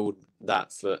drilled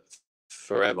that for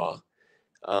forever.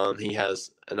 He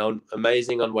has an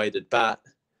amazing unweighted bat,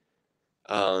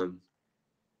 and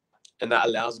that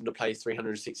allows him to play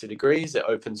 360 degrees. It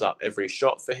opens up every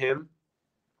shot for him.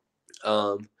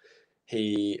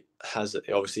 He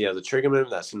obviously has a trigger move.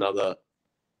 That's another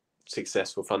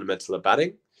successful fundamental of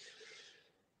batting.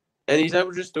 And he's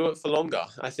able to just do it for longer.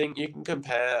 I think you can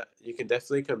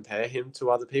definitely compare him to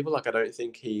other people. Like, I don't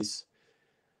think he's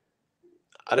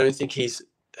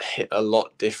hit a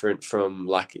lot different from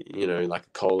like a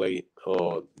Kohli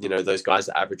or those guys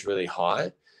that average really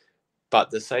high.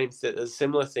 But the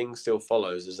similar thing still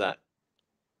follows, is that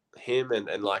him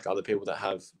and like other people that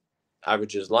have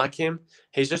averages like him,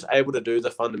 he's just able to do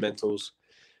the fundamentals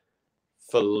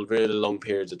for really long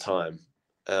periods of time.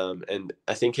 And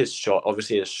I think his shot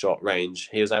range,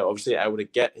 he was obviously able to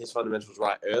get his fundamentals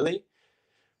right early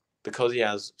because he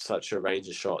has such a range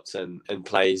of shots and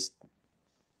plays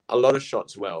a lot of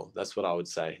shots well. That's what I would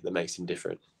say that makes him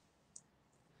different.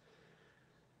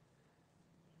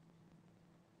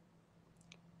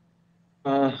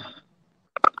 You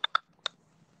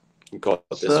got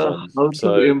this one. How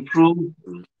to improve?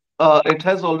 It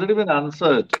has already been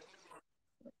answered.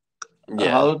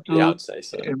 Yeah, how to I would say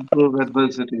so. improve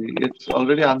adversity. It's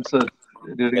already answered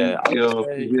during your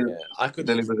previous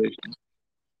deliberation.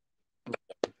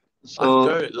 So, I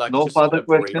can go like no just further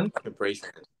questions. a brief.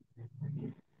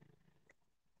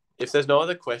 If there's no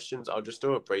other questions, I'll just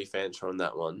do a brief answer on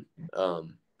that one.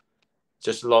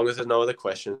 Just as long as there's no other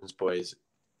questions, boys,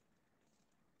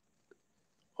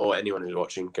 or anyone who's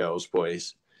watching, girls,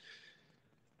 boys.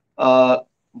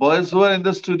 Boys who are in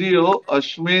the studio,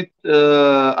 Ashmit,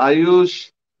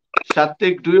 Ayush,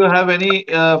 Shatik, do you have any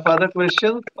further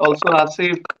questions? Also,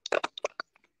 Asif,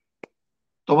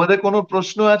 তোমাদের কোনো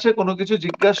প্রশ্ন আছে, কোনো কিছু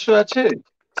জিজ্ঞাস্য আছে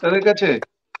স্যারের কাছে?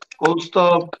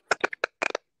 কৌস্তব,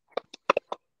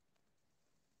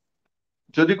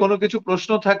 যদি কোনো কিছু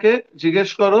প্রশ্ন থাকে জিজ্ঞেস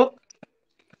করো।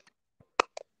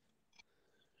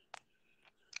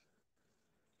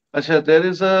 আচ্ছা, there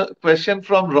is a question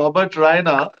from Robert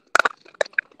Raina.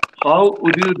 How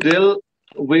would you deal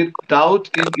with doubt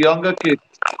in younger kids?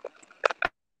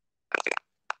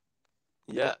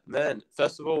 Yeah, man.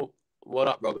 First of all, what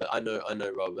up, Robert? I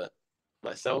know Robert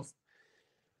myself.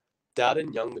 Doubting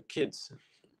younger kids.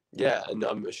 Yeah, and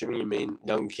I'm assuming you mean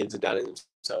young kids are doubting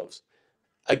themselves.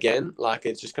 Again, like,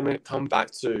 it's just going to come back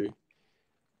to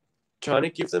trying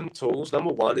to give them tools.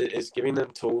 Number one is giving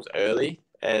them tools early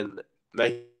and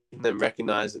making them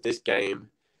recognize that this game,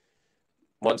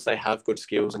 once they have good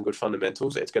skills and good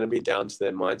fundamentals, it's going to be down to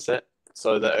their mindset.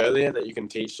 So the earlier that you can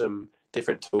teach them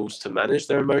different tools to manage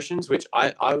their emotions, which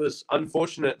I was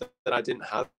unfortunate that I didn't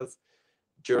have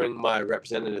during my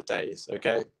representative days,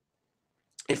 okay?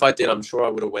 If I did, I'm sure I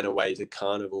would have went away to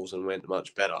carnivals and went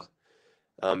much better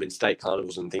in state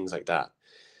carnivals and things like that.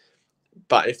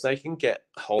 But if they can get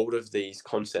hold of these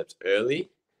concepts early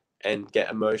and get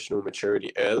emotional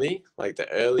maturity early, like the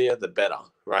earlier, the better,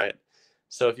 right?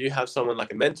 So if you have someone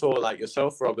like a mentor like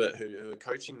yourself, Robert, who are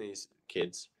coaching these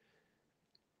kids,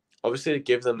 obviously to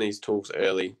give them these tools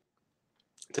early,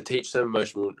 to teach them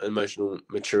emotional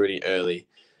maturity early,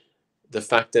 the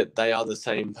fact that they are the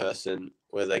same person,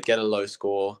 where they get a low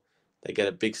score, they get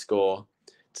a big score,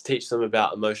 to teach them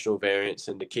about emotional variance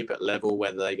and to keep it level,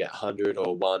 whether they get 100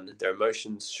 or 1, their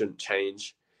emotions shouldn't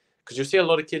change. Because you'll see a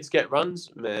lot of kids get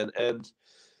runs, man, and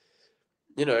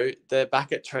they're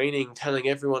back at training telling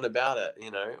everyone about it,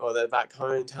 or they're back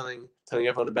home telling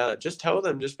everyone about it. Just tell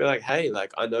them, just be like, hey,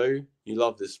 like, I know you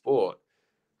love this sport.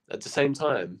 At the same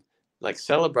time, like,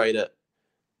 celebrate it.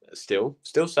 Still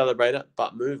celebrate it,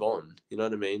 but move on. You know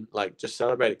what I mean? Like, just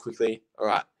celebrate it quickly. All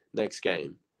right, next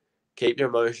game. Keep your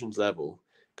emotions level,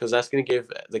 because that's going to give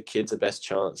the kids the best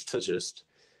chance to just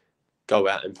go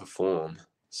out and perform.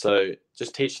 So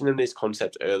just teaching them these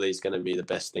concepts early is going to be the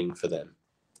best thing for them.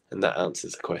 And that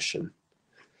answers the question.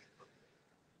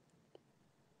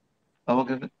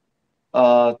 Okay.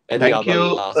 Any Thank other you,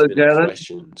 last minute Jarrod.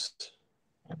 questions?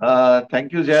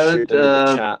 Thank you, Jarrod. Shoot them in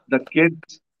the chat.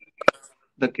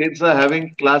 The kids are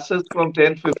having classes from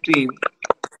 10:15,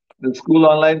 the school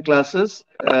online classes.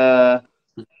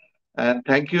 And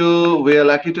thank you. We are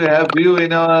lucky to have you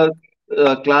in our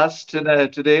class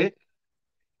today,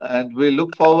 and we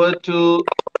look forward to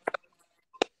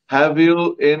have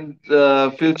you in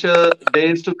the future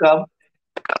days to come.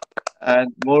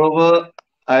 And moreover,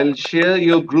 I'll share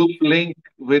your group link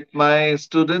with my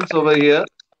students over here,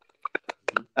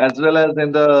 as well as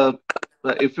in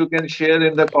if you can share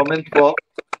in the comment box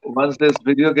once this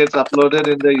video gets uploaded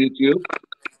in the YouTube,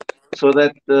 so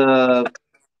that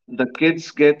the kids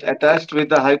get attached with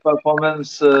the high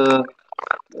performance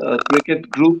cricket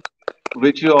group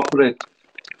which you operate.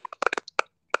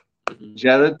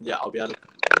 Jarrod, Yeah, I'll be able to.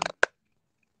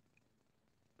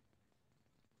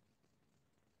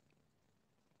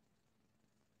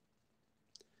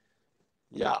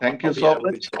 Yeah, thank I'll you be so able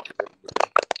to much. drop.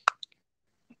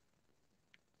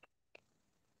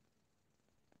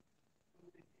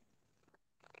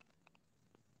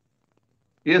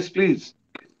 Yes, please.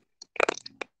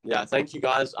 Yeah, thank you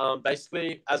guys.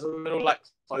 Basically, as a little like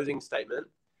closing statement,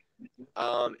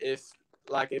 if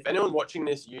anyone watching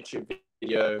this YouTube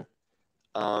video,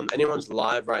 anyone's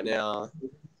live right now,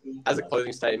 as a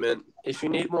closing statement, if you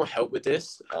need more help with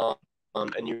this,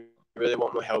 and you really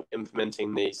want more help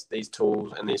implementing these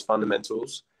tools and these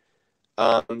fundamentals,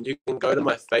 you can go to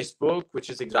my Facebook,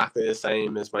 which is exactly the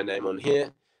same as my name on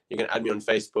here. You can add me on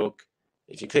Facebook.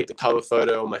 If you click the cover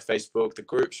photo on my Facebook, the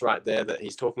group's right there that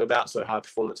he's talking about. So High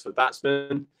Performance for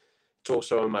Batsmen. It's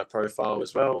also on my profile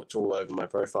as well. It's all over my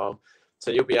profile.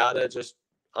 So you'll be able to just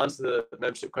answer the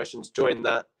membership questions, join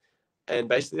that, and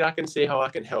basically I can see how I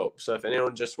can help. So if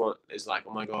anyone is like,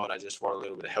 oh my God, I just want a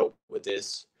little bit of help with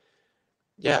this,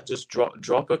 yeah, just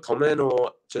drop a comment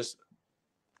or just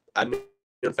add me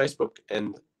on Facebook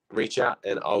and reach out,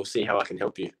 and I'll see how I can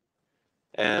help you.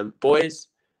 And boys,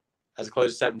 as a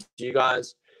closing statement to you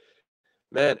guys,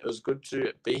 man, it was good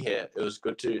to be here. It was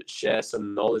good to share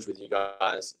some knowledge with you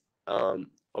guys.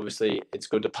 Obviously, it's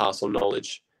good to pass on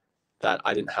knowledge that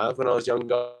I didn't have when I was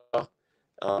younger.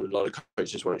 A lot of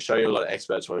coaches won't show you, a lot of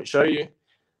experts won't show you.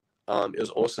 It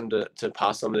was awesome to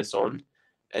pass some of this on.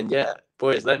 And yeah,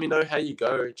 boys, let me know how you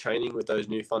go training with those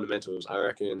new fundamentals. I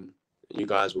reckon you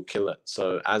guys will kill it.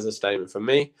 So as a statement from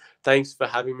me, thanks for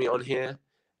having me on here.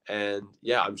 And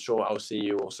yeah, I'm sure I'll see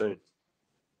you all soon.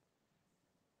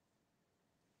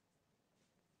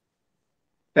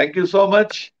 Thank you so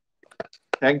much.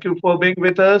 Thank you for being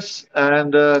with us.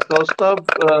 And Kaustubh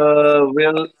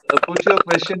will put your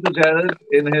question to Jarrod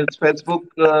in his Facebook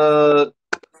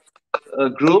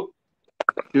group.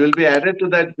 You will be added to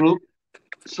that group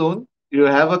soon. You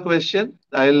have a question.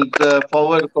 I'll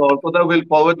forward, Kaustubh will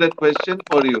forward that question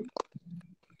for you.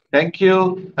 Thank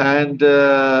you. And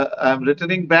I'm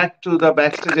returning back to the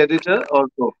backstage editor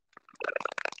also.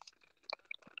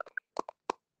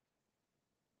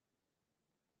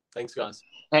 Thanks, guys.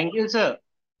 Thank you, sir.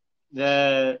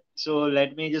 So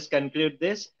let me just conclude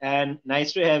this, and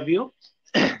nice to have you.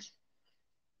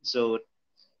 So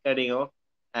cutting off.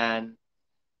 And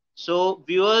so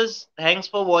viewers, thanks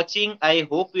for watching. I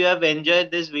hope you have enjoyed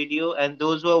this video, and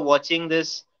those who are watching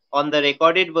this on the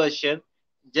recorded version,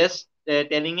 just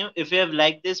telling you, if you have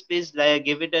liked this, please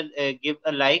give it a give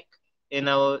a like in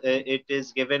our it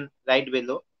is given right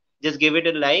below. Just give it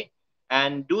a like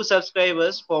and do subscribe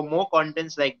us for more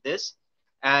contents like this,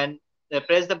 and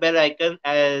press the bell icon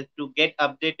to get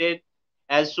updated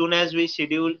as soon as we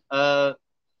schedule a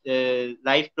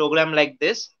live program like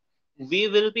this. We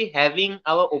will be having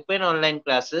our open online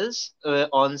classes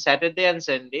on Saturday and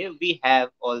Sunday. We have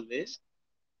always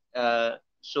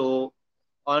so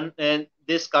on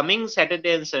this coming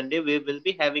Saturday and Sunday, we will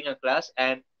be having a class,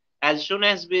 and as soon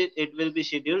as it will be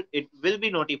scheduled, it will be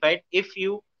notified if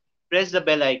you press the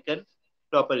bell icon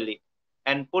properly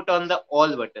and put on the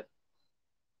all button.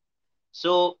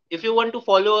 So if you want to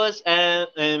follow us,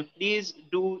 please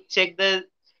do check the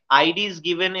IDs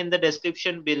given in the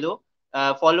description below.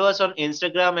 Follow us on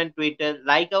Instagram and Twitter.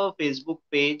 Like our Facebook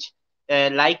page.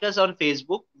 Like us on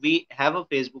Facebook. We have a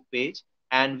Facebook page,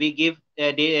 and we give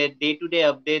day-to-day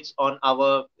updates on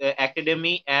our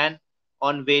academy and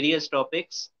on various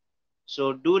topics.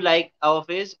 So do like our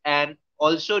page, and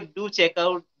also do check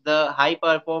out the high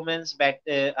performance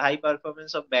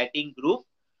of batting group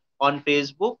on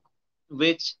Facebook,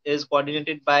 which is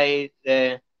coordinated by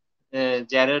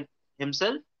Jarrod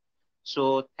himself.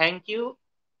 So thank you.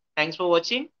 Thanks for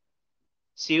watching.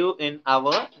 See you in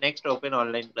our next open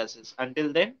online classes.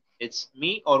 Until then, it's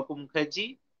me, Orku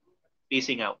Mukherjee,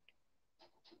 peacing out.